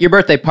 certainly. Not your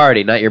birthday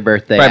party, not your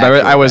birthday. Right, but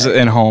actual I was day.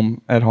 at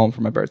home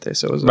for my birthday,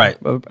 so it was Right.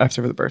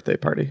 After the birthday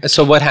party.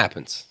 So what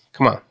happens?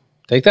 Come on.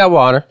 Take that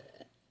water.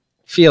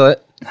 Feel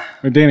it.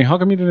 Wait, Danny, how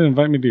come you didn't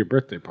invite me to your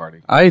birthday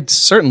party? I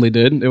certainly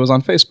did. It was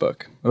on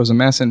Facebook. It was a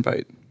mass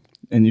invite,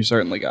 and you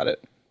certainly got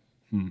it.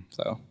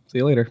 So, see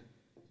you later.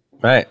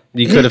 Right.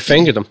 You could have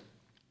fingered him.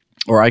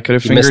 Or I could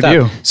have Missed fingered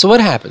out. you. So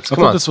what happens? I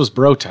Come thought on. this was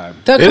bro time.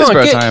 Come It is on,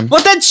 bro time.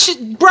 Well, that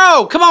shit,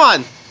 bro, come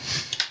on.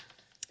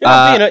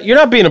 You're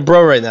not being a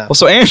bro right now. Well,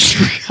 so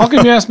Andrea, How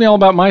come you asked me all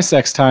about my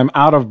sex time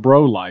out of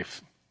bro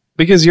life?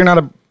 because you're not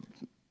a.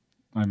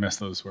 I messed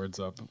those words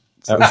up.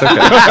 It's okay.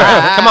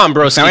 Come on,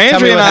 bro. Now,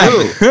 Andrea and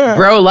I.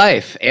 bro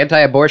life,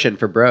 anti-abortion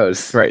for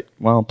bros. Right.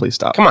 Well, please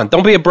stop. Come on,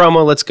 don't be a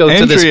bromo. Let's go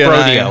to this Andrea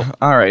and brodeo.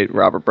 I. All right,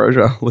 Robert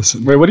Brojo.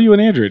 Listen. Wait, what do you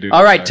and Andrea do?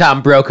 All right,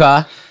 Tom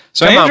Brokaw.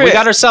 So Come on, Andrea, we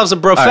got ourselves a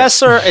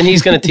professor, and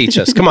he's going to teach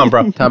us. Come on,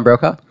 bro. Tom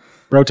Brokaw.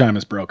 Bro time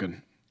is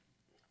broken.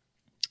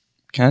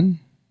 Ken,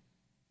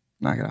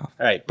 knock it off.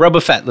 All right, bro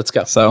buffet. Let's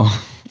go. So,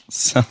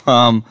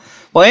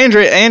 well,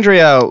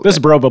 Andrea. This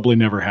probably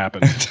never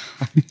happened.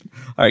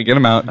 All right, get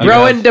him out.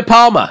 Rowan De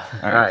Palma.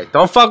 All right,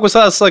 don't fuck with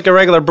us like a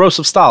regular bros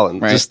of Stalin.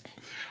 Right. Just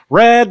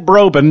Red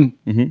Broben.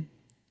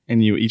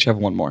 And you each have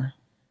one more.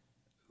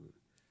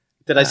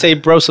 did I say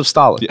bros of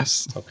Stalin?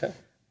 Yes. Okay.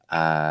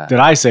 Did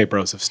I say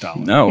bros of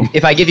Stalin? No.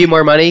 If I give you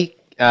more money,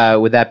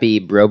 would that be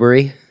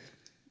brobery?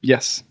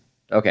 Yes.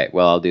 Okay,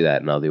 well, I'll do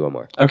that, and I'll do one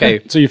more.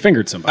 Okay. So you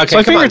fingered somebody. Okay. So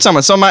I come on. fingered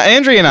someone. So my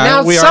Andrea and I,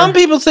 Now, we some are.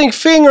 people think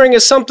fingering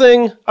is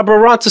something a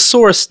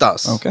brontosaurus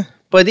does. Okay.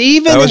 But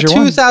even That in was your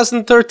one.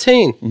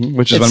 2013,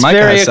 Which is it's when Micah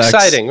very had sex.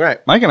 exciting, right?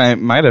 Mike and I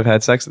might have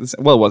had sex.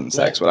 Well, it wasn't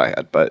sex what I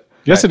had, but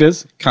Yes, it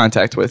is.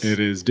 contact with. It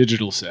is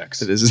digital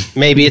sex. It is.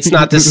 Maybe it's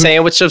not the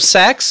sandwich of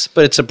sex,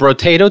 but it's a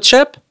potato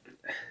chip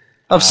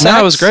of sex. No,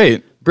 it was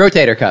great.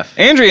 Brotator cuff.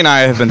 Andrea and I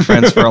have been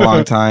friends for a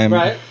long time,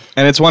 Right.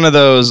 And it's one of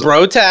those.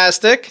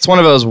 Brotastic. It's one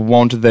of those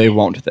won't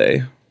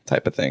they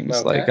type of things.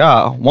 Okay.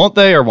 Like, won't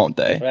they or won't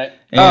they? Right.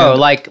 Oh,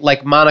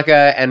 like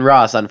Monica and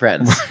Ross on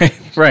Friends.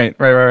 Right.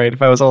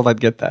 If I was old,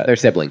 I'd get that. They're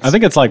siblings. I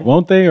think it's like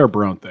won't they or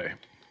bron't they?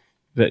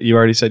 That you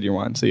already said you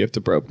won, so you have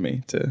to probe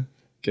me to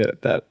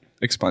get that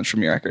expunged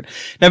from your record.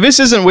 Now, this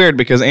isn't weird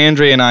because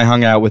Andrea and I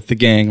hung out with the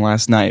gang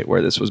last night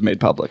where this was made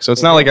public. So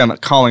it's not like I'm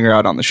calling her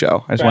out on the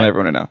show. I just want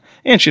everyone to know.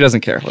 And she doesn't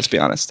care, let's be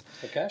honest.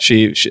 Okay.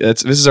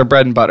 This is her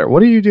bread and butter.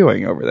 What are you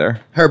doing over there?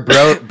 Her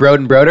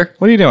Broden Broder.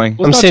 What are you doing?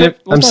 Let's seeing not,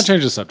 it- let's I'm not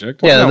change the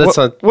subject. Yeah, No, that's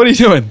what, not. what are you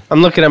doing?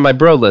 I'm looking at my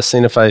bro list,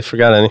 seeing if I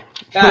forgot any.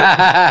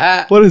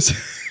 What is...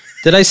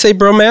 Did I say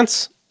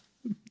bromance?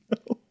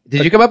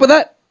 Did you come up with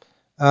that?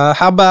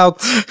 How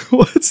about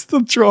What's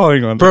the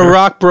drawing on bro there?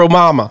 rock, bro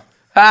mama?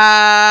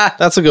 Ah,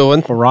 That's a good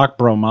one. Barack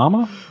Bro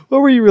Mama? What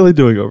were you really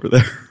doing over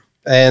there?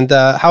 And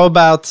how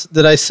about,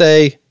 did I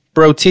say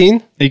bro teen?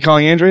 Are you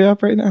calling Andrea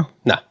up right now?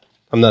 No,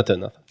 I'm not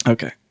doing nothing.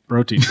 Okay.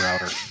 Protein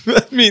router.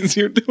 That means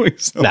you're doing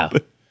something.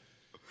 No.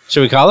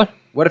 Should we call her?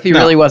 what if he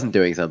really wasn't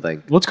doing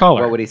something? Let's call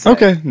her. What would he say?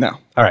 Okay, no.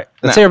 All right.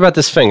 Let's hear about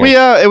this finger.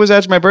 It was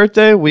after my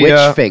birthday. Which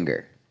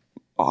finger?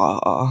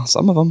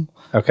 Some of them.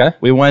 Okay.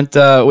 We went.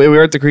 We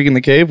were at the creek in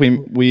the cave.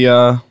 We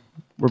were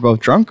both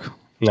drunk.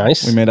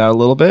 Nice. We made out a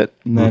little bit,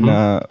 and then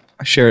I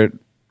shared.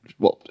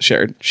 Well,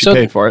 shared. She So-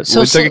 paid for it.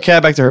 so- We took a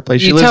cab back to her place.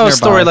 She You lives tell a nearby.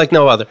 story like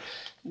no other.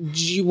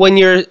 When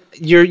you're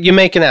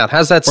making out,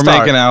 how's that We're start?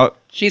 making out.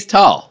 She's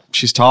tall.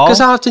 She's tall. Because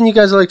often you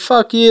guys are like,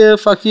 fuck you,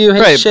 hey,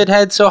 Right.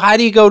 shithead. So how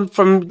do you go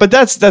from, But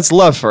that's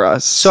love for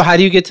us. so how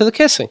do you get to the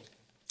kissing?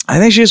 I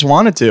think she just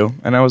wanted to,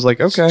 and I was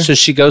like, okay, So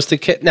she goes to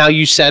kiss. Now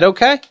you said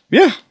okay?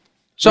 yeah.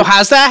 So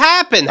how's that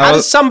happen? How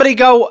does somebody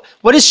go?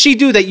 What does she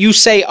do that you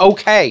say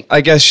okay?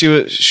 I guess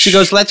she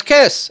goes, let's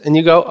kiss, and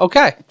you go,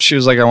 okay. She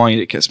was like, I want you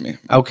to kiss me.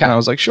 Okay. And I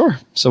was like, sure.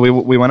 So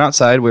we went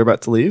outside. We were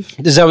about to leave.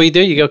 Is that what you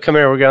do? You go, come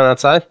here, we're going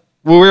outside?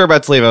 Well, we were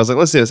about to leave. I was like,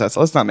 let's do this outside.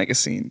 Let's not make a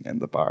scene in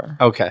the bar.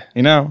 Okay.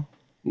 You know,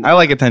 I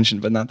like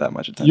attention, but not that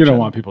much attention. You don't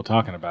want people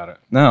talking about it.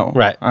 No.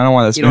 Right. I don't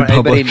want this You to don't be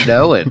want anybody public.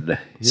 knowing.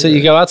 So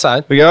you go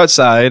outside. We go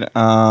outside.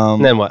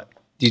 And then what?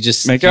 Do you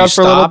just Make do you out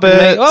for a little stop and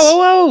bit.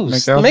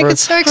 whoa. Make it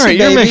sexy,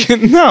 All right,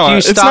 baby. No, Do you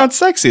it's stop- not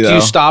sexy, though. Do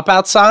you stop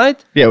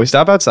outside Yeah, we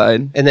stop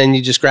outside. and then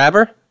you just grab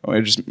her?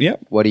 We just, yep.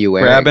 What are you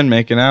wearing? Grabbing,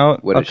 making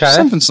out. What is Okay.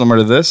 Something similar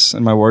to this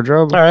in my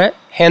wardrobe. All right.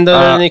 Hand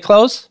under any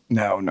clothes?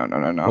 No.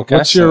 Okay.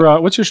 What's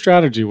your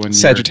strategy when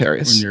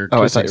Sagittarius. you're Oh,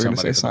 I kissing thought you were gonna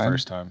somebody say for the sign.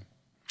 first time?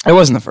 It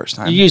wasn't the first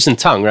time. You're using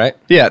tongue, right?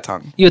 Yeah,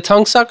 tongue. You a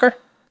tongue sucker?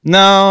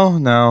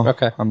 No.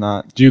 Okay. I'm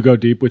not. Do you go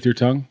deep with your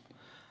tongue?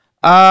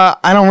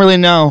 I don't really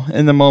know.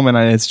 In the moment,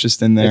 it's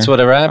just in there. It's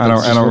whatever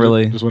happens. I don't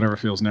really. Just whatever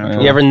feels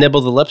natural. You ever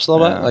nibble the lips a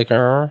little bit? Like,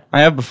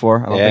 I have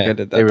before. I don't think I did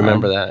that. They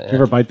remember time. that. You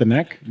ever bite the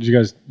neck? Did you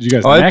guys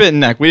Oh, I neck? bit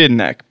neck. We did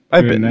neck. I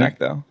You bit did neck neck?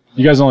 though.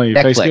 You guys only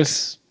face Netflix.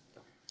 kiss?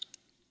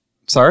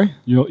 Sorry.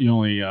 You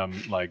only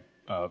It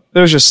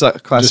was just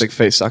classic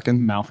face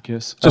sucking. mouth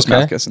kiss? Just Okay.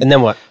 mouth kissing. And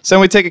then what? So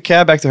we take a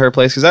cab back to her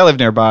place because I live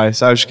nearby.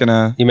 So I was just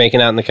gonna You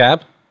making out in the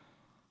cab?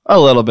 a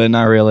little bit,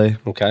 not really.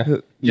 Okay.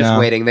 Just No.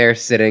 waiting there,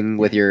 sitting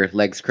with your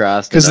legs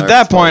crossed. Because and at that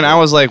arms point, I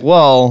folded. was like,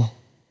 well,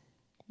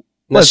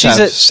 Now let's she's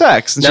have a-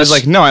 sex. And now she's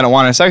like, she- no, I don't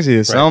want to have sex with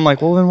you. So Right. I'm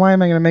like, well, then why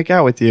am I going to make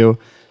out with you?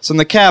 So in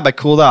the cab, I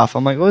cooled off.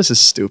 I'm like, well, this is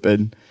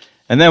stupid.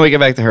 And then we get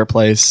back to her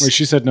place. Wait,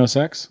 she said no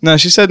sex? No,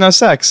 she said no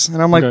sex. And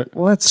I'm like, Okay.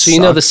 well, that's So you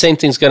know the same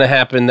thing's going to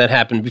happen that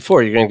happened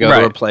before. You're going to go to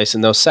Right. her place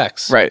and no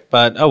sex. Right.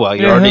 But, oh, well,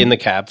 you're Yeah. already in the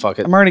cab. Fuck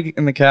it. I'm already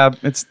in the cab.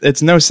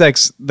 It's no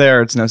sex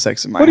there. It's no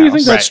sex in my What do you house.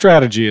 think that Right.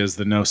 strategy is,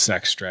 the no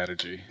sex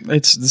strategy?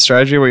 It's the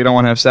strategy where you don't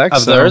want to have sex.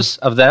 Of so theirs?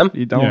 Of them?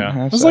 You don't Yeah.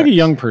 have It's sex. like a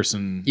young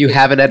person. You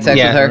haven't had sex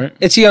Yeah. with her? Right.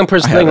 It's a young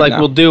person I thing. haven't, Like, no.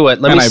 we'll do it.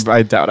 Let And me.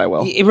 I doubt I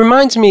will. It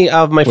reminds me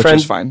of my Which friend,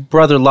 is fine.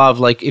 Brother Love.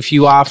 Like, if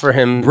you offer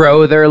him.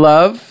 Brother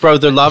love?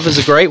 Brother Love is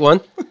a great one.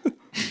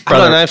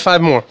 Hold on, I have 5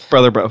 more.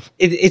 Brother, bro.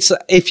 It's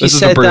if you This is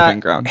the said proving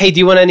ground. hey, do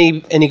you want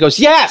any? And he goes,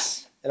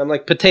 yes. And I'm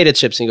like, potato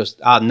chips. And he goes,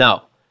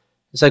 no.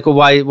 It's like, well,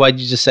 why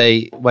do you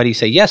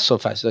say yes so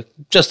fast? He's like,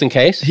 just in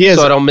case, He has-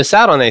 so I don't miss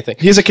out on anything.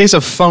 He has a case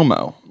of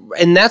FOMO,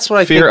 And that's what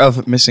I fear think.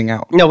 of missing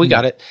out. No, we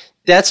got it.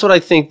 That's what I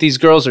think these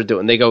girls are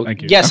doing. They go,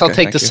 Thank you. yes, I'll Okay,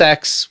 take thank the you.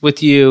 sex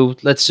with you.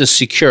 Let's just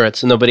secure it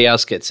so nobody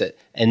else gets it.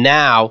 And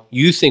now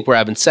you think we're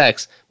having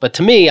sex, but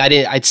to me,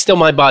 it's still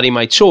my body,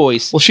 my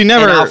choice. Well, she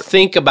never- And I'll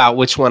think about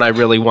which one I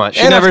really want.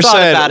 She And never I've thought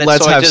said, about it,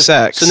 "Let's so I have just-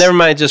 sex." So never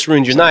mind, I just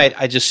ruined your night.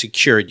 I just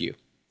secured you.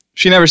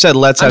 She never said,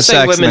 let's I'm have saying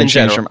sex and women then in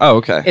change general. from. Oh,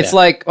 okay. It's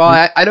like,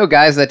 well, I know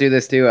guys that do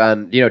this too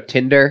on,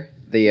 Tinder,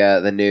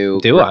 the new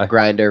Do I?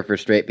 grinder for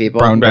straight people.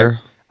 Brounder.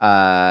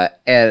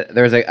 And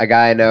there was a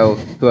guy I know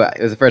who it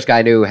was the first guy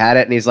I knew who had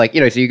it, and he's like,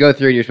 so you go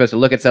through and you're supposed to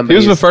look at He somebody.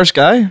 was the first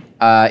guy?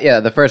 Yeah,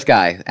 the first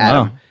guy,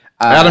 Adam. Wow.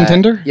 Adam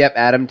Tinder? Yep,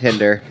 Adam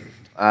Tinder.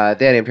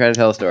 Danny, I'm trying to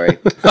tell a story.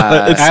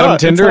 Adam hard,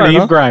 Tinder it's hard, and Eve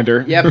huh?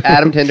 Grinder. Yep,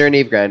 Adam Tinder and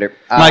Eve Grinder.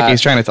 Mike,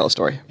 he's trying to tell a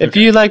story. If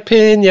you like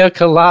pina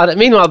colada.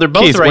 Meanwhile, they're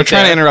both Keith, right we're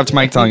trying to there. interrupt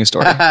Mike telling a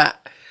story.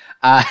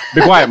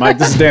 Be quiet, Mike.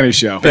 This is Danny's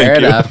show. Fair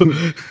enough.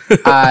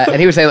 And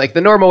he was saying, like,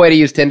 the normal way to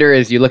use Tinder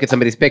is you look at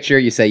somebody's picture,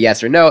 you say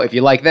yes or no. If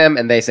you like them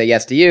and they say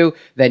yes to you,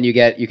 then you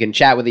can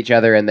chat with each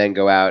other and then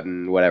go out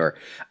and whatever.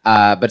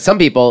 But some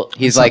people,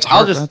 he's like, sounds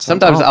hard. That sounds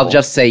sometimes I'll awful.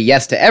 just say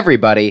yes to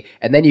everybody,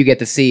 and then you get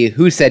to see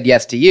who said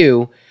yes to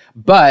you,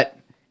 but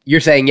you're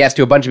saying yes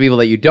to a bunch of people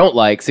that you don't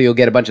like, so you'll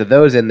get a bunch of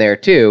those in there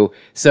too.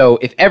 So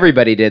if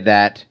everybody did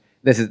that,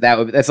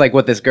 that's like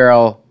what this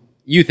girl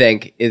you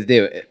think is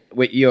doing.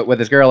 What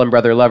this girl and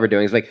Brother Love are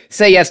doing is like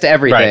say yes to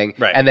everything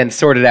Right. and then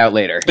sort it out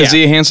later. Is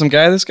he a handsome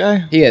guy, this guy?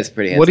 He is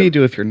pretty handsome. What do you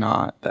do if you're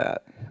not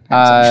that?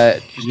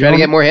 Just trying to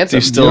get more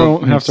handsome. still- You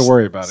don't have to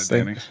worry about it,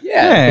 Danny.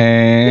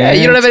 Yeah,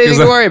 you don't have anything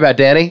to worry about,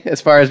 Danny, as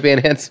far as being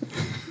handsome.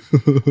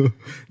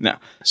 No.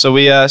 So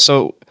we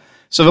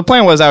so the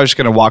plan was I was just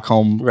gonna walk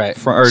home, Right.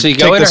 or So you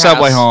take go in the her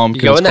subway house, home.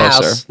 you go 'cause in the it's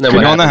closer. house, then We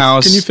what go in the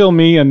happens? house. Can you fill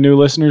me and new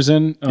listeners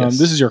in? Yes.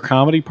 This is your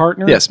comedy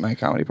partner? Yes, my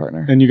comedy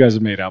partner. And you guys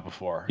have made out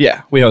before?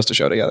 Yeah, we host a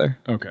show together.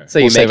 Okay. So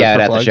you We'll save make it out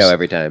for at plugs. the show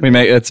every time. We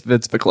make it's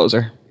the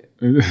closer.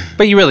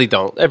 But you really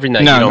don't. Every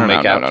night No, you don't no,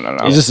 make no, out.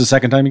 no. Is this the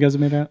second time you guys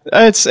have made out?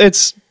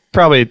 It's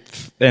probably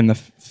in the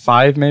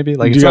 5 maybe.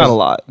 Like Do it's you not guys- a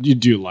lot.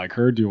 Do you like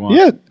her? Do you want?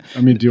 Yeah.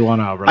 I mean, do you want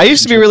to? I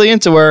used to be really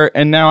into her,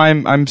 and now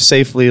I'm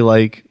safely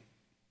like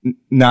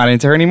not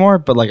into her anymore.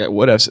 But like I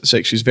would have.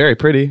 So she's very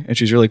pretty and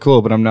she's really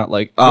cool. But I'm not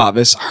like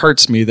this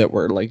hurts me that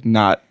we're like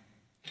not.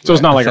 So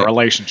it's not like a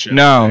relationship.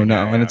 No, Okay, no,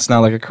 yeah, and it's not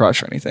like a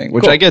crush or anything.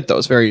 Which Cool. I get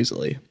those very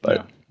easily, but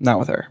Yeah. not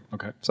with her.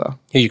 Okay. So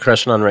Who you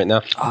crushing on right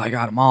now? I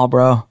got them all,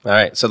 bro. All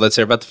right, so let's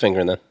hear about the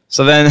fingering then.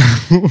 So then,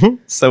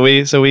 so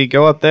we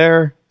go up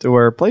there to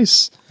her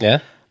place, Yeah?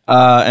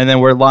 and then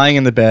we're lying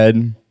in the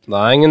bed,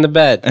 Lying in the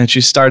bed. and she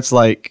starts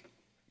like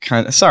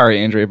kind of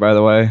sorry, Andrea, by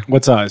the way,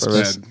 What size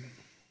this. bed?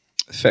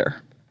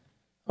 fair.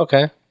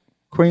 Okay.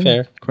 Queen.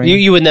 Fair. Queen.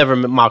 You would never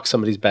mock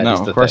somebody's bed. No,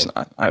 is the of course thing.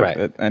 not.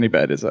 Right. Any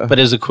bed is a But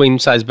it was a queen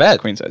size bed.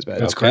 queen size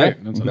bed. That's Okay.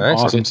 great. That's an Nice.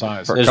 awesome Okay.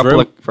 size. For There's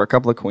a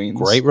couple of queens.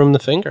 Great room to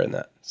finger in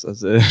that. So,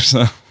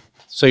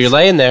 So you're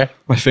laying there,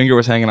 my finger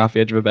was hanging off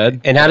the edge of a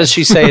bed. and how does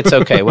she say it's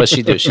okay? What does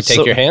she do? She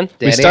take your hand?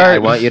 Danny, start- I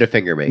want you to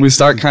finger me. We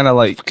start kind of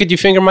like Could you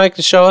finger Mike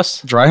to show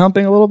us? dry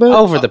humping a little bit.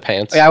 Over the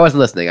pants. I wasn't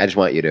listening. I just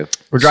want you to.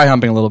 We're dry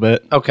humping a little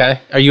bit. Okay.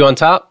 Are you on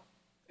top?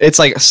 It's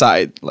like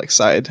side, like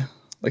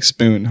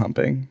spoon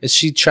humping. Is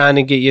she trying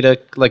to get you to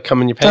like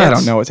come in your pants? I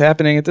don't know what's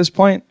happening at this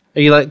point.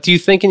 Are you like? Do you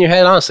think in your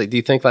head, honestly? Do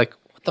you think like,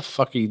 what the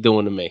fuck are you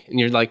doing to me? And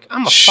you're like,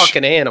 I'm a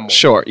fucking animal.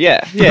 Sure,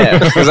 yeah,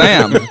 because I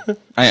am.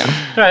 All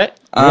right.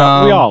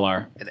 We all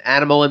are. An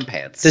animal in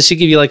pants. Does she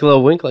give you like a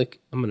little wink, like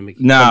I'm gonna make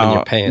you come in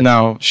your pants?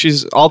 No.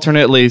 She's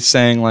alternately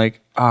saying like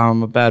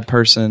I'm a bad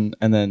person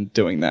and then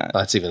doing that.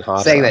 That's even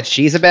hotter. Saying that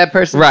she's a bad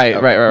person? Right.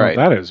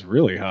 That is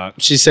really hot.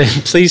 She's saying,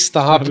 please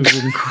stop. That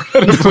is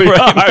incredibly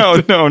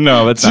hot.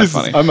 No, that's not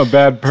funny. I'm a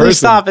bad person. Please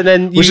stop. And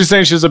then Was she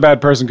saying she was a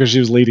bad person because she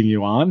was leading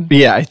you on?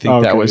 Yeah, I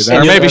think that Okay, was.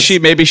 that's- Or maybe that's-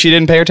 maybe she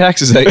didn't pay her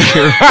taxes that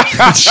year.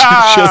 She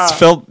just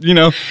felt,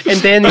 and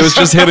then it was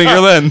just hitting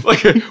her then.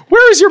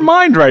 Where is your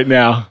mind right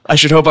now? I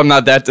should hope I'm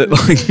not that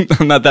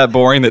I'm not that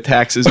boring that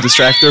taxes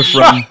distract her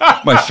from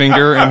my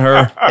finger and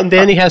her. and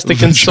then he has to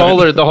console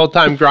her the whole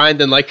time,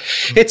 grinding like,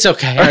 it's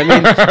okay. I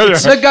mean,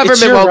 The government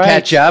your won't right.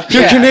 catch up.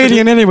 You're Yeah.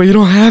 Canadian anyway. You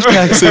don't have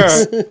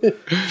taxes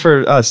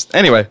for us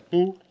anyway.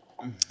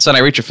 So then I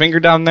reach a finger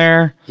down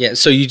there. yeah.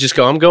 So you just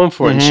go, I'm going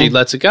for it, and she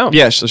lets it go.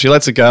 Yeah, so she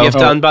lets it go. You have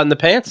to unbutton the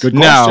pants. Good No,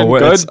 question.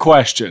 it's- Good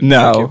question.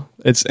 No,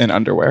 it's in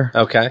underwear.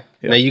 Okay.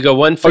 Now you go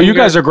one Oh, finger. you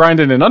guys are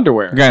grinding in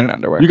underwear. Granted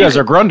underwear. You guys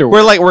are grunderwear.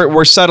 We're like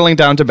we're settling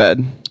down to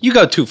bed. You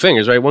go two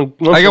fingers, right? One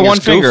I got one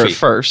finger's finger goofy.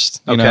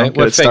 first. You Okay, know, what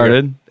get it finger?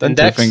 started. Then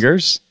Index? 2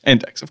 fingers.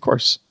 Index, of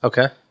course.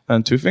 Okay.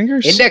 Then 2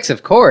 fingers. Index,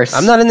 of course.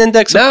 I'm not an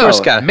index, of No, course,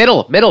 guy.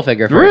 middle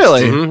finger first.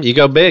 Really? Mhm. You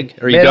go big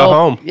or you Middle, go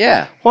home.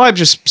 Yeah. Well, I'm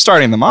just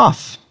starting them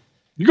off.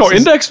 You go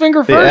index finger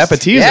The first?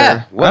 appetizer.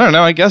 Yeah. I don't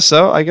know. I guess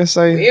so. I guess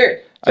I.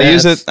 Weird. I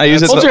use it. I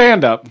use it. Hold your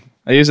hand up.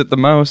 I use it the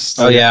most.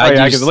 Oh yeah,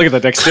 I use- can look at the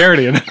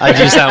dexterity in it. I'd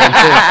use that one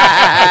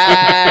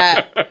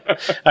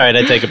too. All right,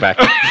 I take it back.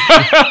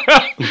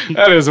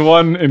 That is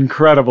one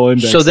incredible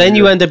index. So then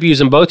you finger. end up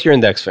using both your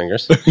index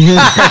fingers. Do Shooter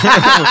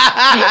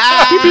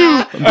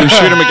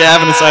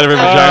McGavin inside of her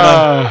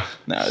vagina.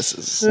 No, this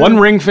is one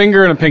ring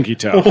finger and a pinky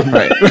toe.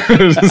 right.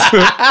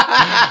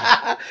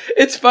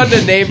 It's fun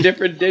to name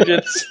different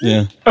digits.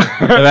 Yeah.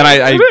 And then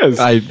It is.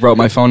 I wrote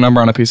my phone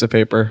number on a piece of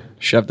paper,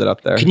 shoved it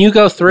up there. Can you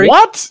go 3?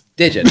 What?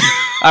 Digit.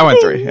 I went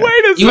 3. Yeah.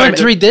 Wait a You second. went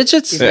 3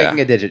 digits? He's Yeah. making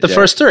a digit The joke.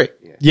 first 3.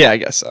 Yeah, I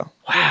guess so.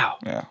 Wow.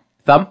 Yeah.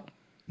 Thumb?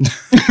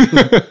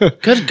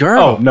 Good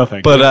girl. Oh, no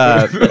thank you.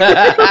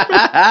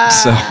 But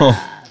so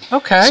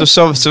Okay.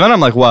 so then I'm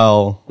like,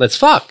 well, Let's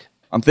fuck.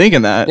 I'm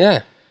thinking that.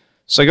 Yeah.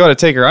 So I go to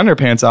take her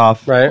underpants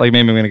off. Right. Like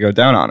maybe I'm gonna go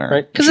down on her.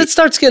 Right. Because it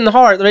starts getting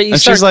hard. Right. You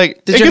And start, she's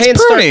like, did it your gets hand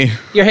start- pruny.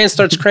 Your hand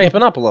starts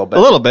cramping up a little bit.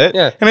 A little bit.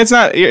 Yeah. And it's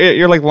not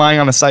you're like lying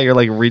on the side, you're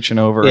like reaching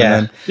over Yeah.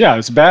 and then Yeah,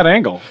 it's a bad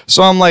angle.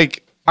 so I'm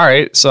like, all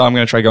right, so I'm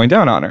gonna try going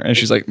down on her. And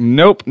she's like,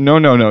 nope, no.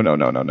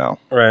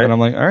 Right. And I'm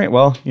like, all right,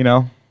 well,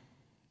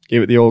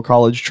 gave it the old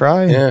college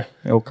try. Yeah.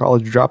 The old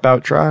college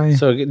dropout try.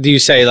 So do you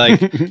say like,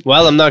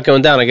 well, I'm not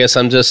going down. I guess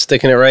I'm just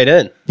sticking it right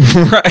in.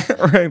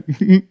 right.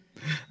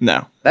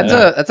 No.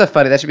 That's a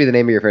funny. That should be the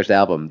name of your first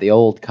album. The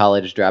old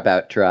college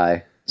dropout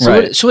try. So,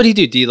 Right. what do you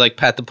do? Do you like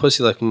pat the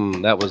pussy like,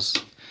 that was...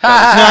 No,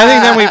 I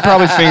think then we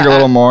probably finger a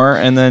little more,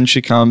 and then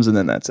she comes, and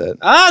then that's it.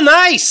 Ah,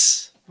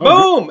 nice.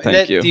 Boom. And Thank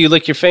then, you. Do you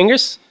lick your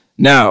fingers?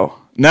 No.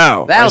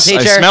 That'll I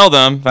teach her. smell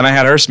them, then I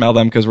had her smell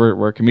them because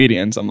we're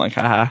comedians. I'm like,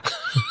 haha.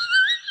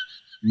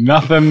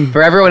 Nothing.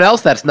 For everyone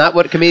else, that's not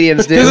what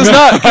comedians do.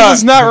 Because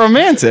it's not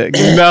romantic.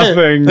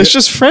 Nothing. It's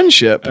just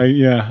friendship.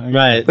 Yeah.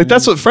 Right. Like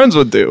that's what friends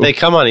would do. They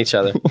come on each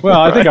other. Well,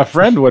 I think a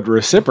friend would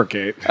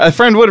reciprocate. A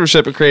friend would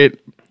reciprocate.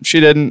 She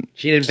didn't.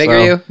 She didn't finger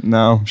So, you?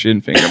 No, she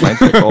didn't finger my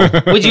pickle.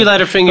 Would you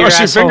let her finger Oh, your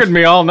she asshole fingered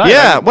me all night.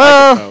 Yeah,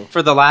 well,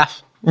 for the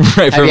laugh?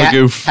 right for the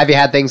goof, Have you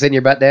had things in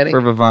your butt, Danny?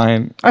 for the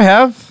vine. I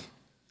have.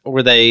 Or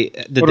were they?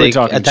 Did What are we they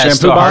talking, attach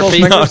shampoo to a bottles,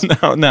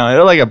 heartbeat? No.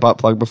 They're like a butt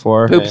plug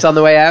before. Poops on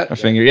the way out? A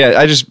finger. Yeah,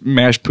 I just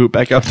mashed poop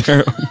back up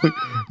there.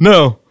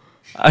 No.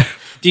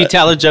 Do you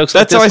tell her jokes?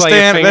 That's like how I this while you're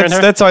stand. fingering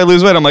her? That's how I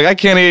lose weight. I'm like, I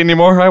can't eat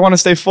anymore. I want to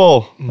stay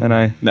full.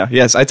 And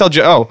yes, I told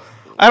you. Oh,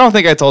 I don't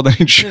think I told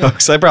any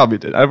jokes. I probably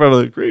did. I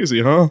probably like,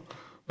 crazy, huh?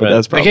 But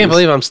that's I probably. can't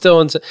believe I'm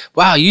still in.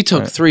 Wow, you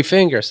took 3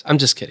 fingers. I'm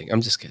just kidding.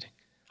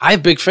 I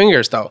have big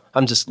fingers though.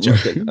 I'm just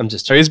joking. I'm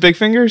just Are joking. these big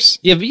fingers?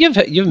 You have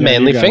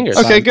manly you got fingers.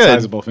 size- Okay, good.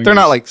 sizable They're fingers.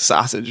 not like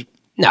sausage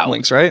No,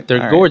 links, right? They're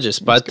All right. gorgeous,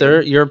 but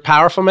you're a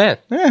powerful man.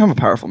 Yeah, I'm a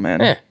powerful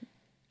man. Yeah.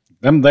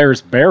 Them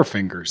there's bare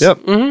fingers.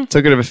 Yep.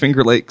 Took her to the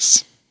Finger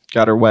Lakes.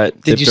 Got her wet.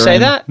 Did dipped you her say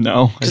in. that?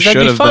 No. I 'Cause that'd should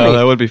be have, funny. though.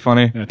 That would be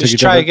funny. Yeah, Just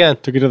try again.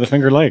 Took you to the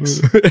Finger Lakes.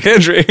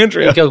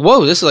 Andrea. You go,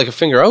 whoa, this is like a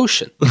finger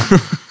ocean,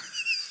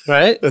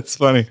 right? That's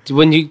funny.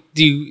 When you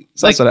do, you,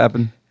 So like, that's what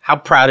happened. how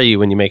proud are you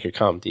when you make her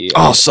come? Do you?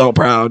 Oh, so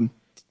proud.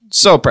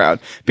 So proud.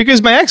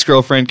 Because my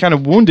ex-girlfriend kind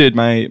of wounded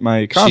my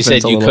confidence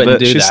said a you little couldn't bit.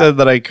 do She that. said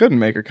that I couldn't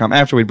make her come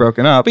after we'd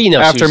broken up. But you know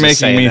she after was just making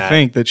saying me that.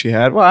 think that she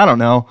had. Well, I don't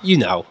know. You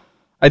know.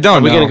 I don't Are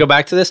know. we going to go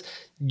back to this?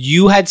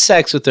 You had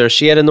sex with her.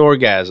 She had an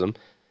orgasm.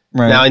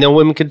 Right. Now, I know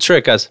women can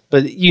trick us,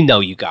 but you know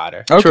you got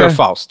her. Okay. True or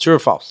false? True or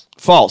false?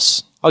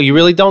 False. Oh, you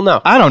really don't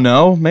know? I don't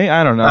know.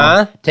 I don't know.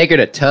 Huh? Take her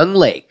to Tongue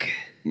Lake.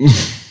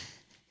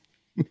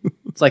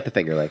 It's like the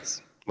Finger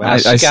Lakes. Well,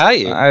 she got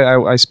you.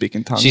 I speak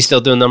in tongues. She's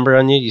still doing number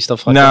on you? You still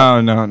fucking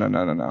No.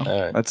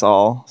 right. That's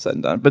all said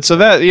and done. But so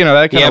that, that You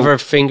kind ever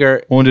of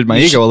finger... wounded my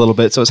ego a little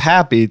bit. So I was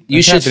happy. You I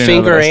was should happy to know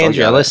finger that I still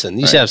Andrea. got it. Listen,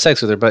 you Right. should have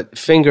sex with her, but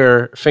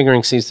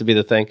fingering seems to be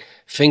the thing.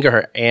 Finger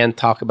her and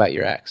talk about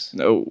your ex.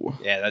 No.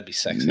 Yeah, that'd be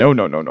sexy. No.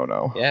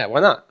 Yeah,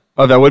 why not?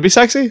 Oh, that would be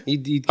sexy?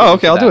 You'd Oh, get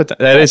okay. into I'll do it.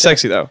 That is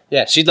sexy, though.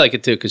 Yeah, she'd like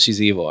it too because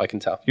she's evil. I can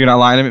tell. You're not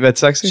lying to me.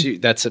 That's sexy?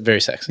 That's very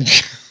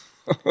sexy.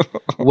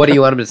 What do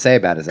you want him to say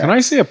about his ex? Can I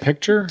see a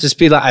picture? Just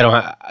be like, I don't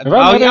have. Have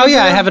I met her?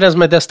 Yeah, I have it as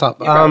my desktop.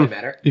 Probably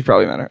better. You've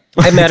probably met her.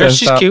 I met her.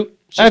 She's Desktop. cute.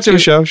 After the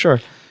show, sure.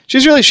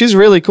 She's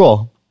really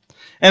cool.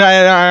 And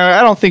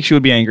I don't think she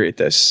would be angry at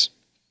this.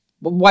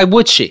 Why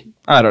would she?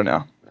 I don't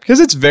know. Because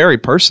it's very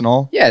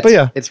personal. Yeah, but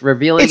yeah. it's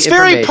revealing. It's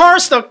very information.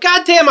 personal.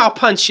 Goddamn, I'll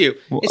punch you.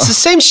 It's the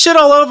same shit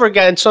all over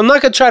again, so I'm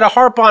not going to try to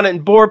harp on it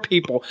and bore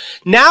people.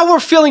 Now we're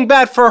feeling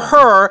bad for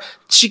her.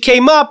 She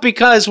came up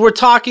because we're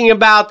talking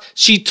about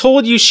she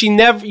told you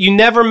you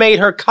never made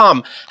her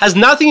come. Has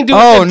nothing to do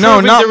with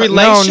improving the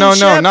relationship.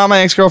 No, not my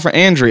ex-girlfriend,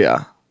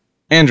 Andrea.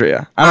 I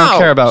don't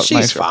care about she's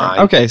my ex-girlfriend. fine.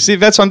 Okay, see,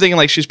 that's what I'm thinking,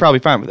 like, she's probably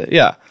fine with it.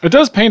 Yeah. It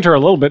does paint her a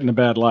little bit in a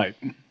bad light.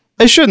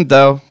 It shouldn't,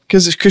 though,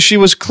 because she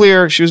was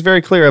clear. She was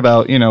very clear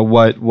about,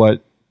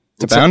 what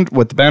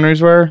the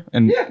boundaries were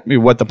and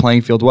what the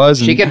playing field was.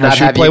 She and can how not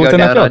she have play you go within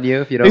that down field. on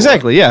you if you don't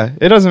Exactly, yeah.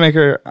 It doesn't make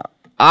her...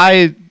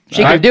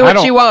 She can do what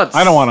she wants.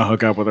 I don't want to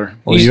hook up with her.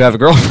 Well, you have a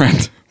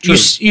girlfriend. You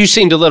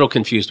seemed a little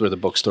confused where the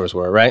bookstores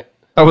were, right?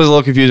 I was a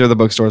little confused where the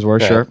bookstores were.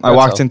 Sure, I that's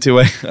walked all.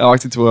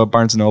 into a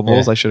Barnes and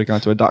Nobles. Yeah. I should have gone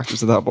to a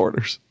Doctors Without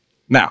Borders.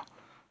 Now,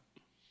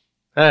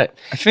 All right.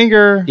 I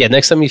finger. Yeah,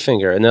 next time you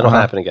finger, and it'll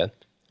happen again.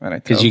 And I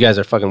Because tell. you guys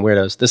are fucking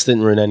weirdos. This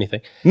didn't ruin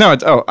anything. No,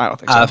 it's. Oh, I don't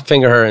think so.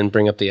 Finger her and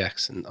bring up the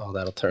X, and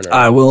that'll turn her.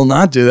 I will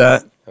not do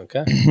that.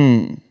 Okay.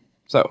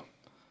 So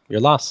Your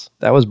loss.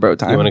 that was bro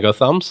time. You want to go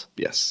thumbs?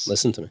 Yes.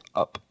 Listen to me.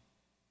 Up.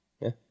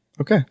 Yeah.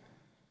 Okay.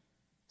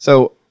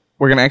 So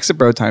we're gonna exit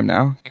bro time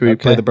now. Can we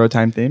play Okay. the bro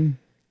time theme?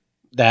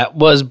 That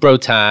was bro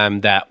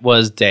time. That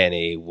was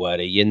Danny. What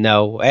do you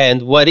know?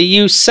 And what do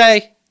you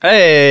say?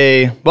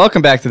 Hey,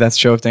 welcome back to That's the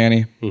Show with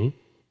Danny. Mhm.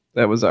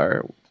 That was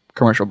our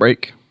commercial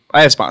break.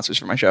 I have sponsors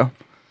for my show.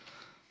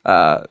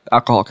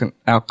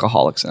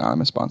 Alcoholics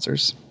Anonymous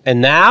sponsors.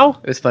 And now?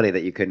 It was funny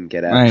that you couldn't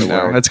get out I the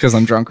know. word. That's because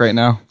I'm drunk right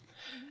now.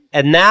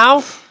 And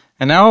now?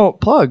 And now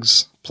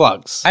plugs.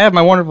 Plugs. I have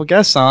my wonderful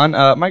guests on.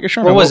 Micah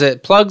Sherman. What was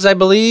it? Plugs, I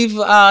believe.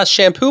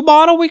 Shampoo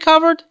bottle we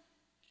covered.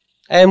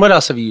 And what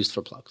else have you used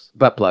for plugs?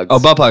 Butt plugs. Oh,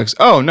 butt plugs.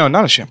 Oh, no,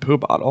 not a shampoo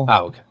bottle.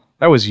 Oh, okay.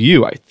 That was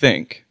you, I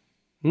think.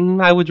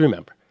 I would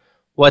remember.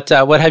 What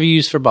have you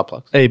used for butt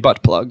plugs? A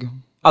butt plug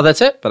Oh,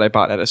 that's it? that I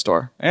bought at a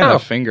store. And Oh. a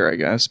finger, I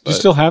guess. Do you But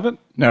still have it?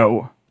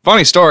 no.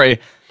 Funny story.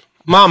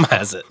 Mom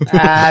has it.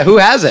 Who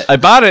has it? I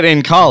bought it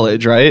in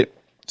college, right?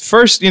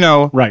 First,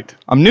 Right.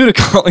 I'm new to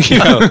college.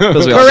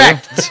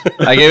 Correct.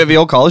 I gave it the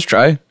old college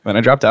try. Then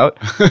I dropped out.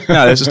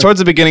 No, this was towards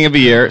the beginning of the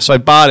year. So I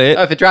bought it.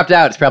 Oh, if it dropped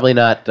out, it's probably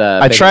not.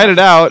 I tried it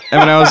out,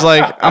 and then I was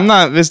like,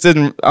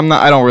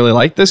 I don't really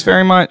like this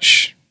very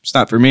much. It's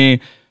not for me.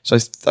 So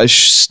I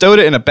stowed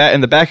it in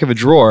the back of a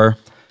drawer.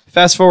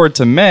 Fast forward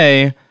to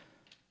May,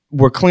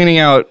 we're cleaning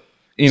out,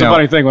 It's a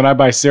funny thing. When I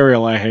buy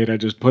cereal I hate, I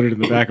just put it in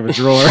the back of a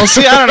drawer. Well,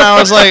 see, I don't know. I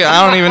was like,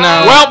 I don't even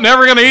know. Well,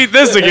 never going to eat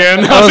this again.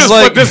 I'll was just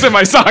like- put this in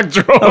my sock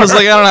drawer. I was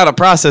like, I don't know how to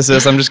process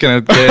this. I'm just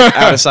going to get it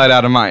out of sight,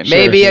 out of mind.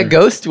 Maybe a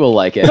ghost will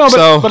like it. No,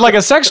 So- but like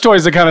a sex toy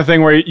is the kind of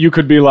thing where you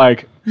could be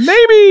like,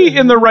 maybe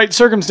in the right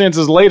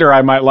circumstances later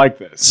I might like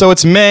this. So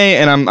it's May,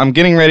 and I'm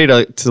getting ready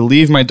to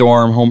leave my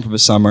dorm home for the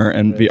summer,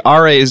 and the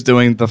RA is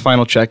doing the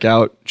final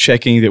checkout,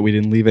 checking that we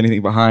didn't leave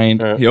anything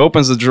behind. He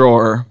opens the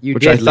drawer, You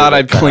which did I leave thought it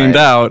I'd cleaned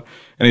behind. out,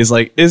 and he's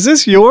like, "Is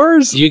this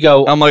yours?" You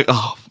go, I'm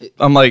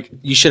like,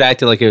 you should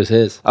act like it was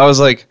his. I was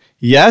like,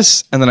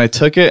 yes, and then I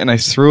took it and I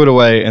threw it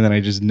away, and then I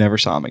just never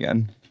saw him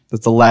again.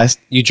 That's the last.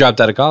 You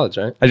dropped out of college,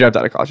 right? I dropped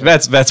out of college.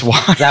 That's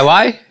why. Is that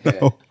why?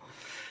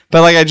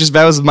 But like,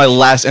 that was my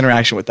last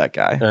interaction with that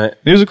guy. Right.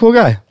 He was a cool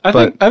guy. I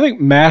think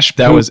mash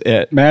that poop, was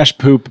it. Mash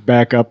poop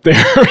back up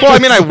there. Well, I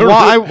mean,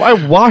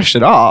 I washed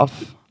it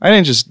off. I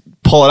didn't just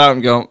pull it out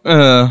and go.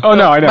 Oh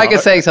no, I know. Mike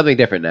is saying something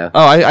different now.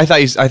 Oh, I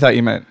thought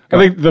you meant. I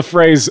think the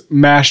phrase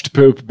 "mashed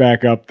poop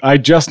back up." I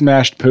just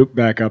mashed poop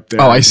back up there.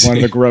 Oh, I is one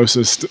of see. the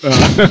grossest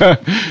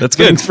That's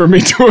good. things for me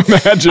to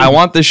imagine. I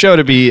want this show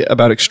to be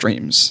about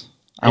extremes.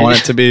 I want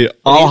it to be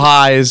all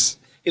highs.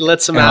 He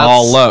lets him And out.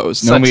 all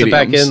lows, no sucks it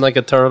back mediums. in like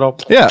a turtle.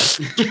 Yeah,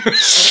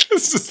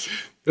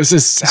 this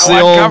is so the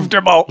old-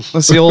 uncomfortable.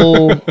 that's the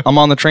old. I'm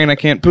on the train. I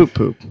can't poop.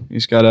 You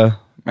just gotta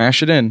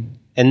mash it in.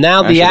 And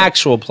now the Actually-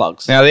 actual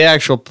plugs. Now the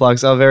actual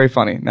plugs. Oh, very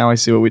funny. Now I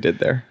see what we did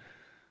there.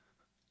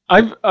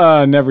 I've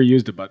never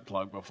used a butt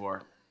plug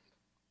before.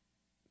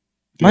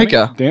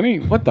 Micah. Danny,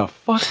 what the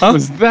fuck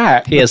was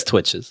that? He has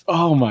twitches.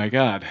 Oh my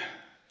god.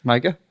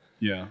 Micah,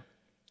 Yeah.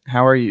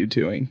 how are you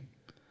doing?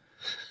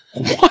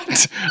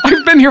 What?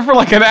 I've been here for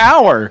like an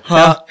hour.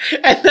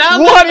 And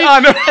now What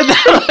on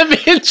earth? let me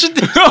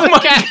introduce Oh the my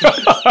guest.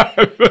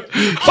 god.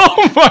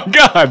 Oh my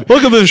god.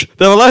 Welcome to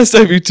the last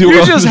time you two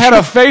You just had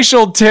a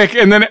facial tick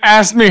and then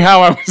asked me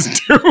how I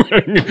was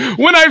doing.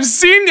 When I've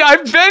seen you,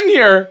 I've been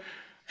here.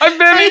 I've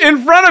been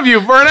in front of you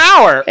for an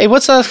hour. Hey,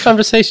 what's the last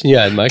conversation you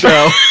had, Mike?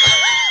 Are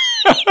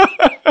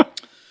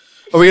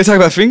we going to talk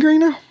about fingering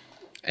now?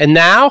 And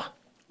now,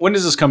 When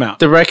does this come out?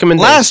 the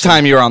recommendation. Last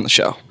time you were on the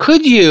show.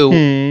 Could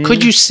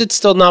you sit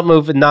still, not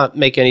move, and not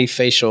make any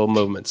facial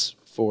movements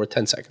for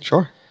 10 seconds?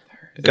 Sure.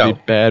 Go. It'd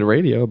be bad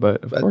radio,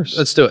 but of course.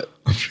 Let's do it.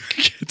 I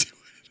can't do it.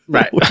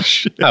 Right. Holy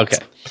shit. Okay.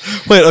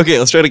 Wait, okay,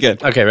 let's try it again.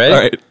 Okay, ready? All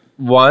right.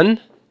 1,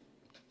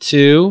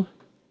 2.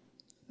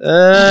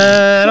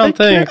 I don't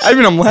think. I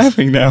mean, I'm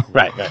laughing now.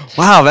 Right.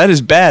 Wow, that is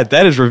bad.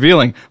 That is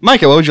revealing.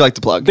 Micah, what would you like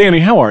to plug? Danny,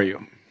 how are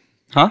you?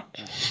 Huh?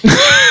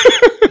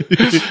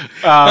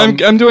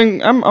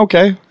 I'm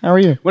okay. How are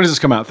you? When does this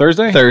come out?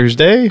 Thursday?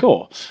 Thursday.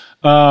 Cool.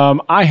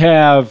 I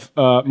have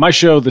my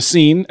show, The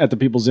Scene, at the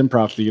People's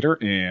Improv Theater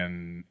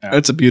in...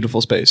 It's a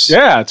beautiful space.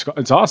 yeah,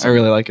 it's awesome. I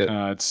really like it.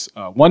 It's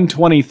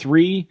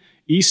 123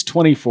 East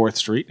 24th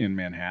Street in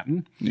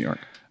Manhattan. New York.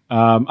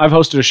 I've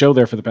hosted a show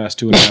there for the past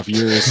 2.5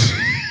 years.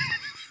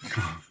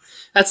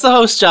 That's the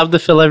host job to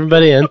fill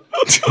everybody in.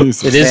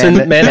 Jesus. It is in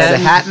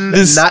Manhattan.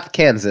 Manhattan, not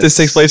Kansas. This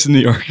takes place in New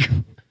York.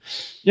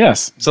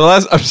 Yes. So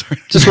I'm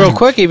sorry. Just real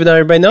quick, even though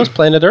everybody knows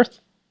Planet Earth.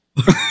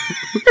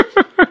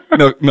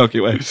 Milky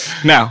Way.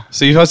 Now,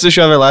 so you hosted the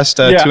show over the last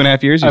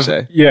 2.5 years, you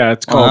say? Yeah,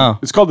 it's called Wow.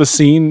 it's called The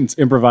Scene. It's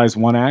improvised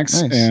one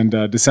acts, Nice.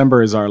 and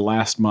December is our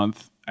last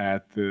month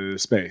at the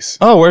space.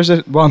 Oh, where's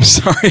it? Well, I'm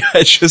sorry.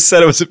 I just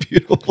said it was a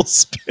beautiful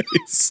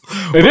space.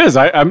 It is.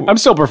 I'm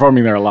still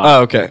performing there a lot.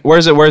 Oh, okay.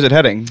 Where's it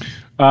heading?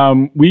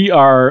 We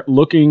are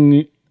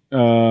looking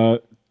to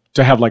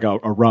have like a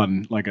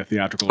run, like a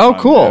theatrical Oh, run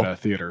cool. at a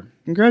theater.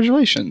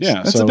 Congratulations.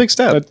 Yeah, That's a big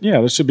step.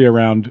 Yeah, this should be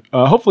around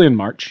hopefully in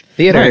March.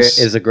 Theater Nice.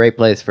 is a great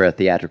place for a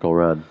theatrical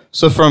run.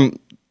 So from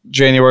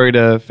January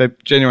to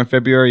January and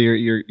February,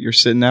 you're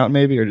sitting out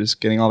maybe, or just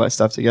getting all that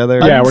stuff together?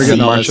 Yeah, we're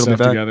getting all that March, it'll be stuff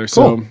back? together.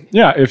 Cool. So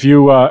yeah, if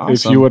you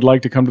Awesome. would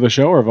like to come to the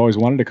show, or have always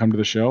wanted to come to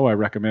the show, I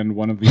recommend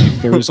one of the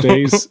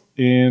Thursdays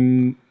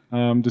in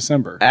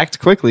December, Act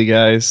quickly,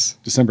 guys.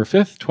 December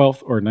 5th,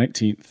 12th, or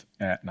 19th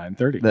at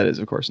 9:30. That is,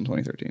 of course, in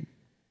 2013.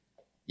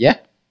 Yeah.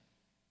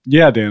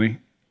 Yeah, Danny.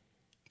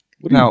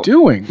 What are Now, you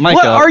doing? Micah-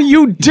 What are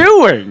you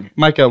doing?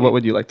 Micah, what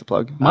would you like to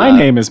plug? My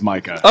name is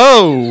Micah.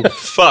 Oh,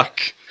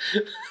 fuck.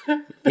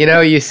 You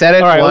know, you said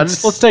it All right,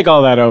 once. let's take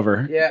all that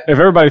over. Yeah. If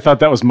everybody thought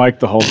that was Mike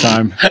the whole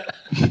time,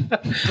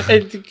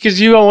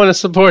 Because you don't want to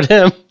support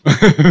him.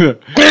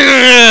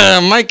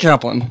 Mike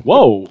Kaplan.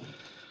 whoa,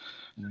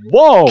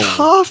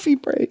 Coffee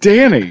break.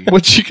 Danny,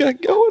 What you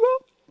got going on?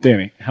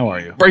 Danny, how are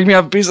you? Break me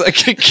up a piece of that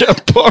Kit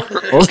Kat bar.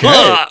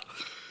 Okay.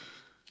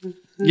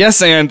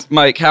 Yes, and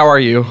Mike, how are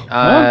you?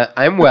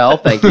 I'm well,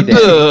 thank you,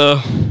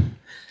 Dan.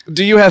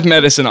 Do you have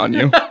medicine on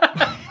you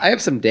I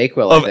have some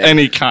Dayquil. of I think.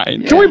 any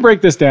kind? Can we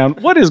break this down?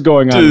 What is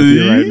going on with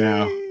you right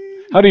now?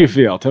 How do you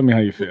feel? Tell me how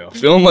you feel.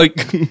 Feeling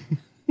like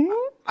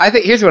I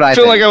think here's what I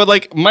feel think. like I would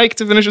like Mike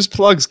to finish his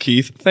plugs,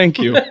 Keith. Thank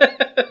you.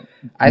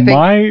 I think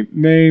My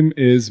name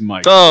is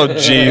Mike. Oh,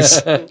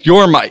 jeez.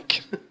 You're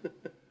Mike.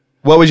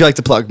 What would you like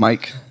to plug,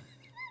 Mike?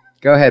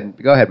 Go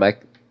ahead,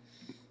 Mike.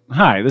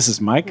 Hi, this is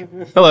Mike.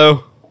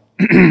 Hello.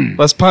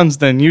 Less puns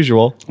than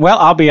usual. Well,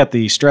 I'll be at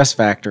the Stress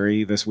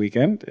Factory this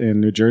weekend in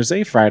New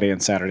Jersey, Friday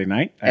and Saturday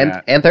night.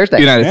 And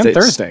Thursday. United and States.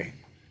 Thursday.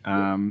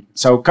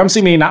 So come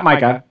see me, not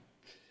Micah.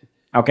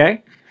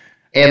 Okay?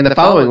 And the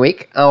following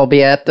week, I'll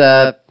be at.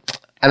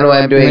 I don't know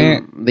why I'm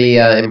doing the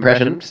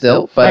impression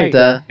still, but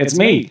It's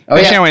me. oh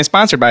This yeah. channel is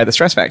sponsored by the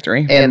Stress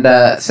Factory. And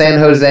San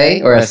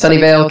Jose or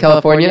Sunnyvale,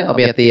 California, I'll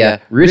be at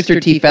the Rooster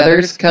T.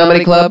 Feathers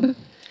Comedy Club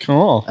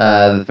Cool.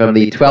 from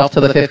the 12th to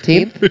the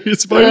 15th.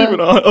 It's not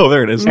even on. Oh,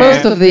 there it is.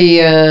 Most of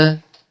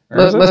the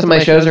most of my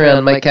shows are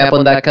on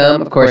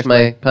MikeKaplan.com. Of course,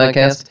 my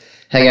podcast.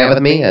 Hang out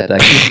with me at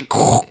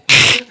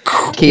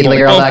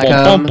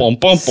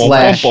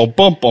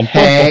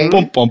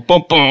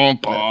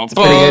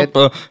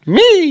KeithLeGirl.com/hang.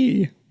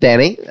 Me.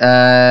 Danny,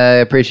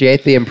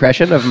 appreciate the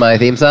impression of my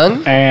theme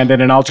song. And in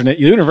an alternate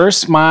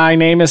universe, my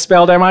name is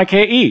spelled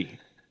M-I-K-E.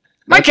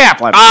 Mike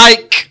Kaplan.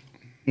 Ike.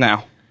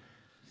 Now,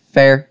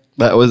 Fair.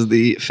 that was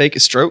the fake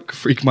stroke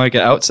freak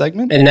Micah out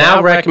segment. And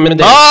now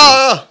recommendation.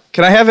 Ah!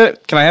 Can I have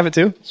it? Can I have it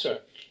too? Sure.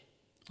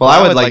 Well,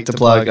 I would like to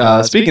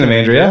plug. Speaking of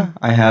Andrea,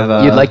 I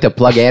have. You'd like to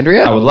plug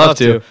Andrea? I would love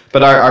to.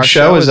 But our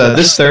show is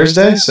this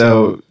Thursday,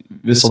 so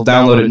this will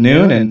download at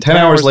noon, and 10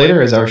 hours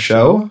later is our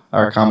show,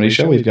 our comedy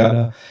show. We've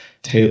got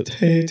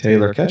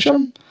Taylor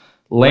Ketchum,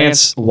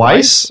 Lance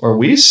Weiss, or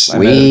Weiss.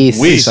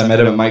 Weiss. I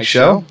met him at Mike's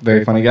show.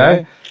 Very funny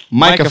guy.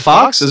 Micah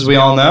Fox, as we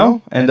all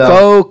know, and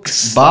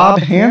Folks. Bob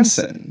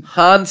Hansen.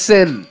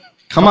 Hansen.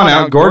 Come on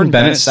out, Gordon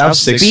Bennett, South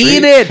 6th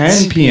Street, it!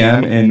 10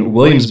 p.m. in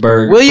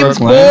Williamsburg,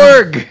 Brooklyn.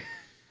 Williamsburg.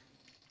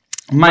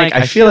 Mike,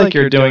 I feel like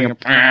you're doing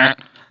a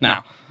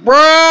now. Bro.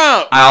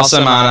 I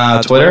also am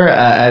on Twitter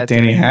at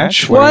Danny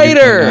Hatch. where you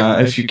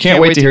can, if you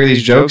can't wait to hear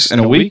these jokes in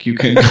a week, you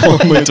can go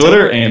on my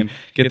Twitter and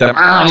get them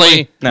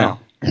early. Now,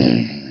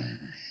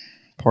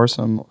 pour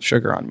some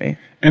sugar on me.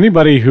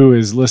 Anybody who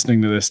is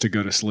listening to this to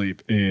go to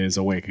sleep is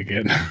awake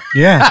again.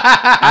 Yeah,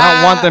 I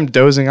don't want them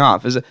dozing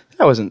off. Is it?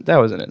 That was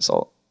an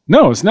insult.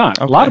 No, it's not.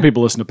 A lot of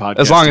people listen to podcasts.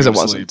 As long as to it go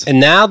to wasn't. sleep.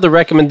 And now the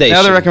recommendation.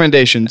 Now the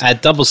recommendations.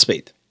 At double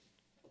speed.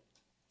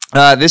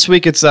 This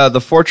week it's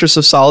The Fortress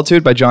of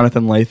Solitude by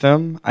Jonathan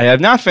Latham. I have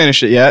not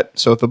finished it yet,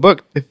 so if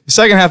the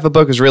second half of the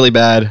book is really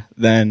bad,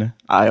 then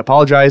I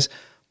apologize.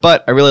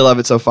 But I really love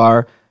it so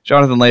far.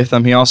 Jonathan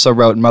Latham, he also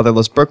wrote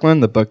Motherless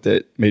Brooklyn, the book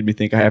that made me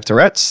think I have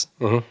Tourette's,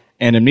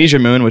 and Amnesia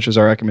Moon, which was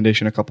our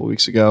recommendation a couple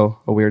weeks ago,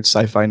 a weird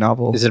sci-fi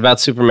novel. Is it about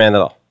Superman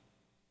at all?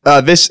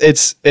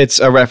 It's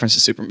a reference to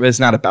Superman, but it's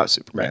not about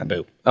Superman.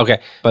 Boo. Okay.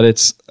 But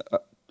it's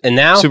And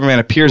now Superman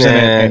appears in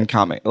it in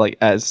comic, like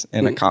as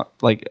in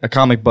a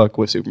comic book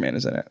with Superman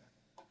is in it.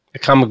 a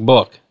comic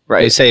book.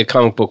 Right. They say a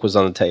comic book was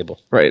on the table.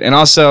 Right. And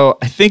also,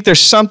 I think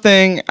there's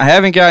something, I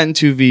haven't gotten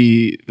to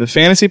the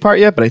fantasy part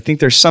yet, but I think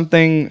there's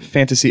something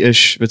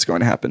fantasy-ish that's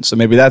going to happen. So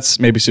maybe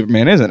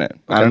Superman is in it.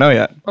 I don't know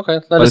yet. Okay.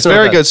 But it's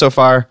very good so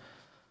far.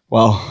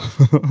 Well.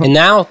 And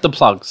now the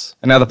plugs.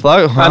 And now the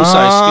plug. I'm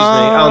sorry, excuse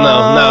me. Oh,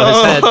 no,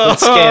 his head.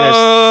 It's scanners.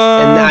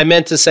 And I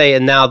meant to say,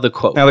 and now the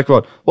quote. Now the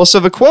quote. Well, so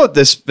the quote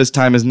this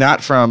time is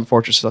not from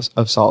Fortress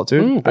of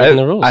Solitude. breaking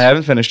the rules. I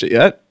haven't finished it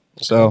yet.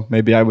 So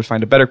maybe I would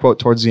find a better quote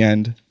towards the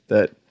end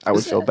that I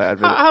would feel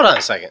bad with. Hold on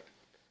a second.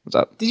 What's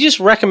up? Did you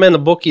just recommend a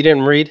book you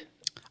didn't read?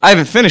 I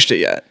haven't finished it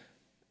yet.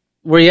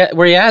 Where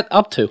you at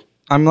up to?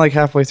 I'm like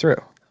halfway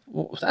through.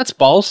 Well, that's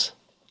balls.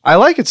 I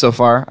like it so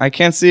far. I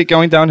can't see it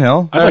going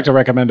downhill. I'd like to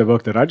recommend a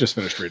book that I just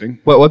finished reading.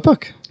 What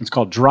book? It's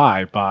called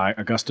Dry by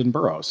Augustine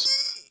Burroughs.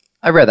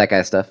 I read that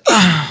guy's stuff.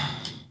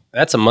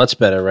 That's a much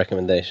better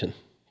recommendation.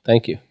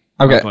 Thank you.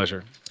 Okay. My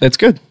pleasure. It's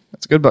good.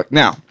 It's a good book.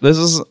 Now, this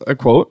is a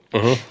quote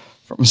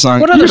from a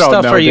song. What other don't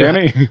stuff know, are you?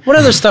 Danny. What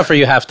other stuff are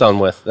you half done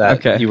with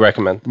that you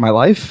recommend? My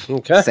life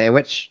Okay.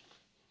 Sandwich.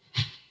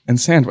 and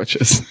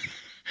sandwiches.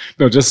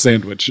 No, just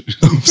sandwich.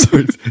 I'm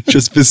sorry,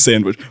 just this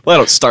sandwich. Well, I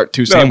don't start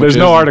two No, sandwiches. there's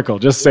no article,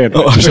 just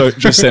sandwich. Oh, I'm sorry,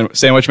 just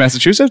Sandwich,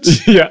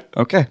 Massachusetts? Yeah.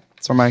 Okay.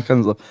 That's where my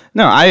cousins live.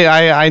 No,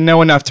 I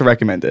know enough to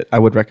recommend it. I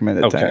would recommend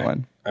it to Okay.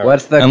 anyone.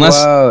 What's the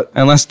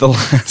Unless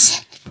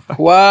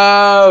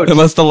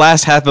the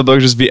last half of the book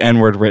just be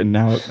N-word written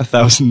out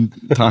 1,000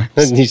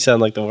 times. You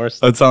sound like the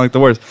worst. That'd sound like the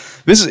worst.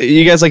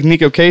 You guys like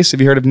Nico Case?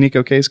 Have you heard of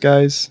Nico Case,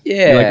 guys?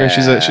 Yeah. You like her?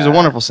 She's a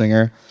wonderful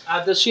singer.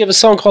 Does she have a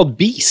song called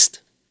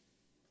Beast?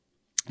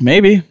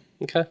 Maybe.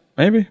 Okay.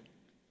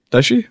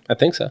 Does she? I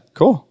think so.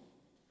 Cool.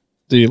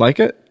 Do you like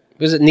it?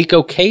 Was it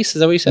Nico Case? Is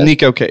that what you said?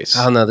 Nico Case.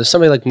 I don't know. There's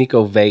somebody like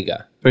Nico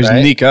Vega. There's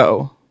right?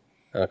 Nico.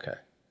 Okay.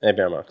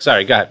 Maybe I'm wrong.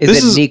 Sorry, go ahead.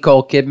 Is it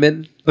Nicole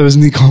Kidman? It was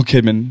Nicole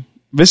Kidman.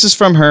 This is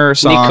from her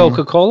song.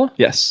 Coca-Cola?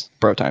 Yes.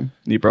 Bro time.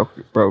 Broca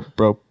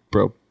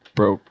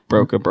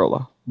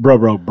Brola.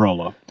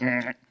 Brola.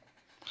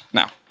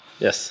 Now,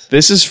 Yes.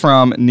 this is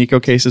from Nico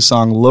Case's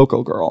song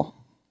Local Girl.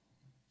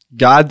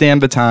 Goddamn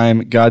the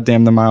time,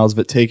 goddamn the miles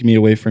that take me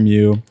away from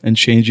you and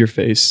change your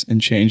face and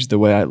change the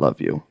way I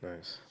love you.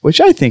 Nice. Which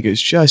I think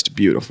is just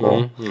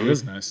beautiful. It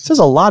is nice. It says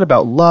a lot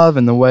about love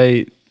and the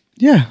way,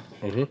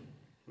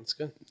 That's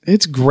good.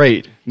 it's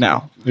great.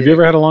 Now, Have you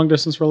ever had a long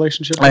distance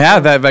relationship? I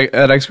have that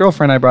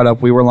ex-girlfriend I brought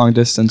up. We were long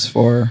distance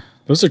for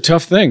Those are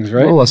tough things, a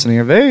right? listening.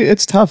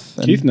 It's tough.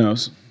 And Keith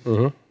knows.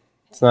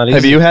 It's not easy.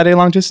 have you had a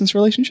long distance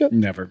relationship?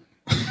 Never.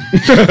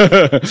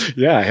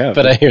 Yeah, I have.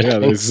 But I hear they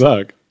things.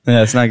 suck.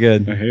 Yeah, it's not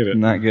good. I hate it.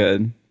 Not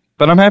good.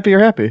 But I'm happy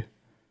you're happy.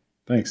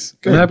 Thanks.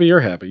 I'm happy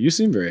you're happy. You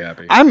seem very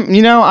happy. I'm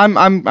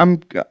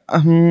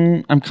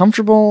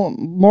comfortable,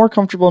 more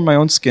comfortable in my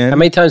own skin. How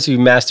many times have you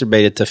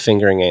masturbated to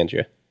fingering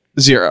Andrea?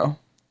 0.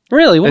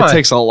 Really? Why? It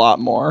takes a lot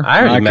more. I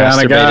already That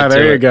kind of guy. masturbated to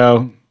There you it.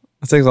 go.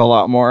 It takes a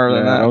lot more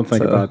than Yeah, that. don't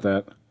think about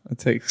that. It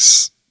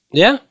takes.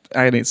 Yeah?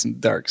 I need some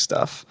dark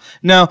stuff.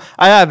 No,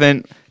 I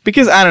haven't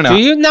because I don't know.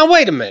 Do you? Now,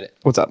 wait a minute.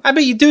 What's up? I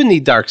bet you do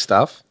need dark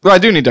stuff. Well, I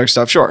do need dark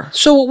stuff, sure.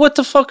 So what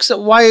the fuck's...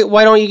 Why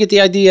don't you get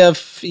the idea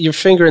of you're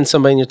fingering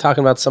somebody and you're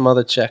talking about some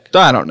other chick?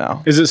 I don't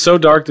know. Is it so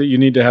dark that you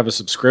need to have a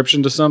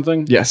subscription to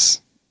something?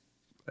 Yes.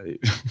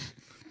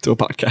 To a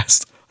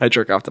podcast. I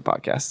jerk off to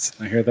podcasts.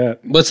 I hear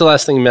that. What's the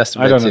last thing you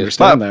masturbated I don't to?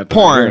 understand that. but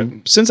I hear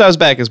Porn. Since I was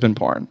back, has been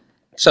porn.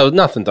 So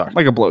nothing dark.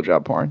 Like a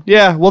blowjob porn.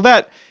 Yeah. Well,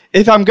 that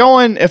if I'm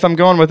going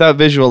without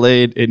visual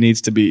aid, it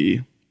needs to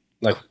be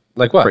Like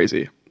what?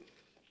 crazy.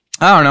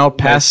 I don't know.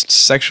 Past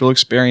sexual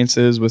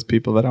experiences with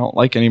people that I don't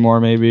like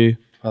anymore. Maybe.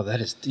 Oh, that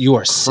is... You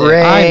are sick.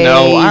 I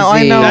know.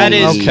 I know. That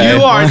is... Okay.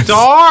 You are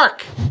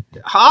dark.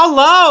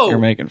 Hello. You're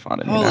making fun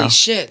of me Holy now.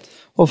 shit.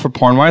 Well, for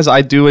porn wise,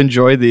 I do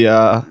enjoy the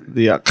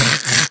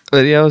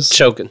videos.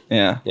 Choking.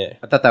 Yeah. Yeah.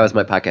 I thought that was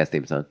my podcast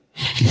theme song.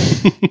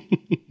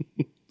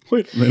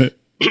 Wait a minute.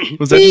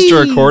 Was that just a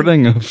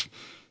recording of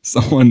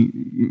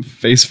someone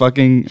face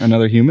fucking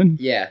another human?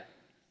 Yeah.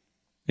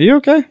 Are you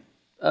okay?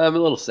 I'm a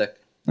little sick.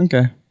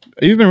 Okay.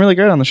 You've been really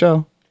great on the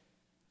show.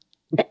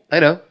 I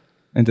know.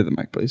 Into the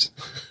mic, please.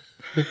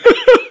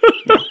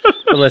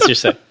 Unless you're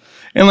sick.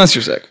 Unless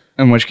you're sick.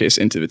 In which case,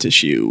 into the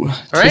tissue. All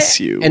right.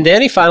 Tissue. And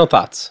Danny, final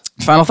thoughts.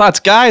 Final thoughts.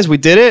 Guys, we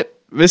did it.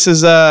 This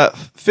is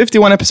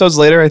 51 episodes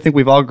later. I think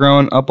we've all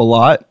grown up a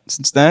lot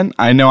since then.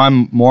 I know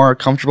I'm more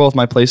comfortable with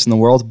my place in the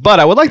world, but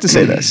I would like to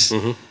say this.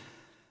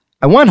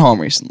 I went home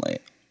recently.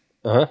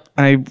 And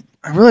I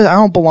realized I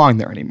don't belong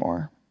there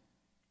anymore.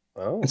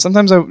 Oh. And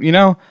sometimes I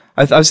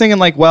was thinking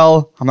like,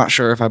 well, I'm not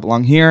sure if I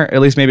belong here.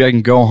 At least maybe I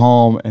can go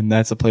home and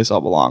that's the place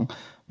I'll belong.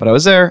 But I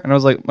was there and I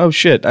was like, oh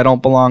shit, I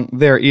don't belong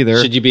there either.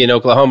 Should you be in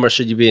Oklahoma or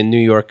should you be in New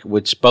York,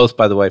 which both,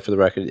 by the way, for the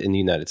record, in the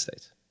United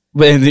States?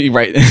 Right.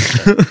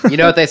 You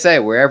know what they say,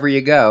 wherever you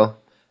go,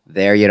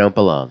 there you don't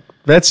belong.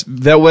 That's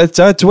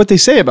what they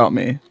say about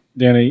me.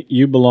 Danny,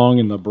 you belong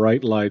in the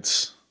bright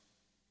lights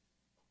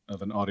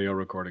of an audio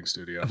recording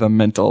studio. Of a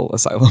mental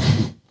asylum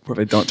where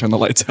they don't turn the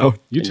lights out.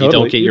 You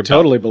don't get your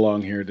totally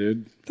belong here,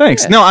 dude.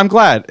 Thanks. Yeah. No, I'm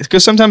glad.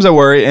 Because sometimes I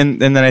worry, and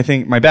then I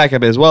think my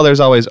backup is, well, there's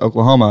always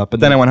Oklahoma. But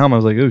then I went home, I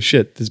was like, oh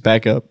shit, this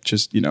backup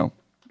just,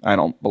 I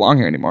don't belong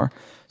here anymore.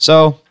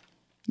 So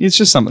it's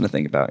just something to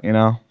think about,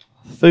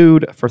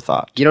 Food for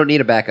thought. You don't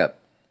need a backup.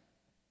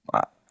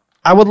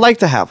 I would like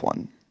to have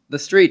one. The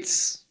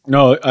streets.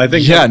 No, I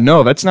think... Yeah,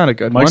 no, that's not a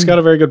good one. Mike's got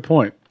a very good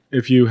point.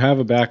 If you have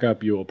a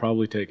backup, you will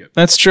probably take it.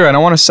 That's true. I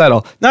don't want to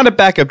settle. Not a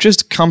backup,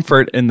 just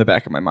comfort in the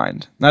back of my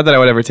mind. Not that I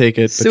would ever take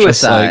it. But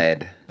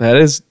Suicide.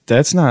 Just like,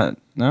 that's not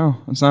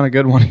a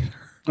good one either.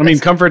 I mean,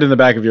 comfort in the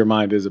back of your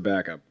mind is a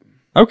backup.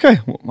 Okay.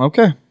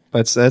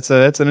 That's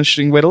an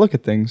interesting way to look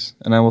at things.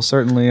 And I will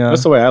certainly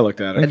that's the way I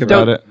looked at it. think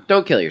about it.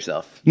 Don't kill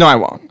yourself. No, I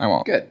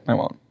won't. Good. I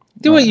won't.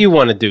 Do what you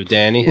want to do,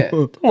 Danny.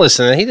 Don't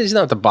listen. He's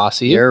not the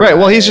boss of you. You're Right.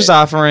 Well, he's just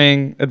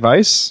offering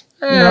advice.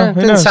 It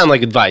didn't sound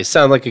like advice.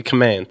 Sound like a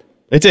command.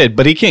 It did,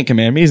 but he can't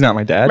command me. He's not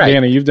my dad. Right.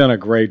 Danny, you've done a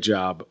great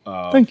job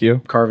of Thank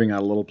you. carving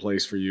out a little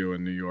place for you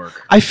in New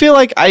York. I feel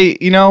like I've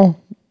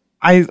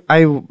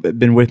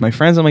been with my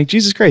friends. I'm like,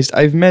 Jesus Christ,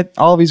 I've met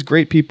all of these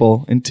great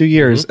people in 2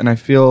 years, and I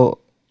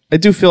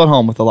do feel at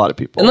home with a lot of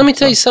people. And let me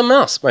tell you something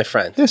else, my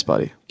friend. Yes,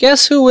 buddy.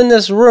 Guess who in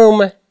this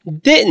room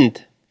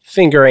didn't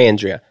finger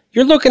Andrea?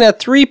 You're looking at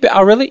three.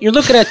 Oh, really? You're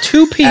looking at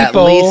two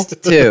people. At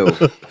least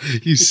two.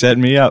 You set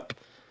me up.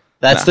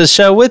 That's the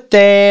show with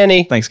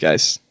Danny. Thanks,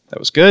 guys. That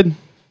was good.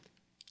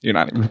 You're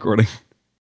not even recording.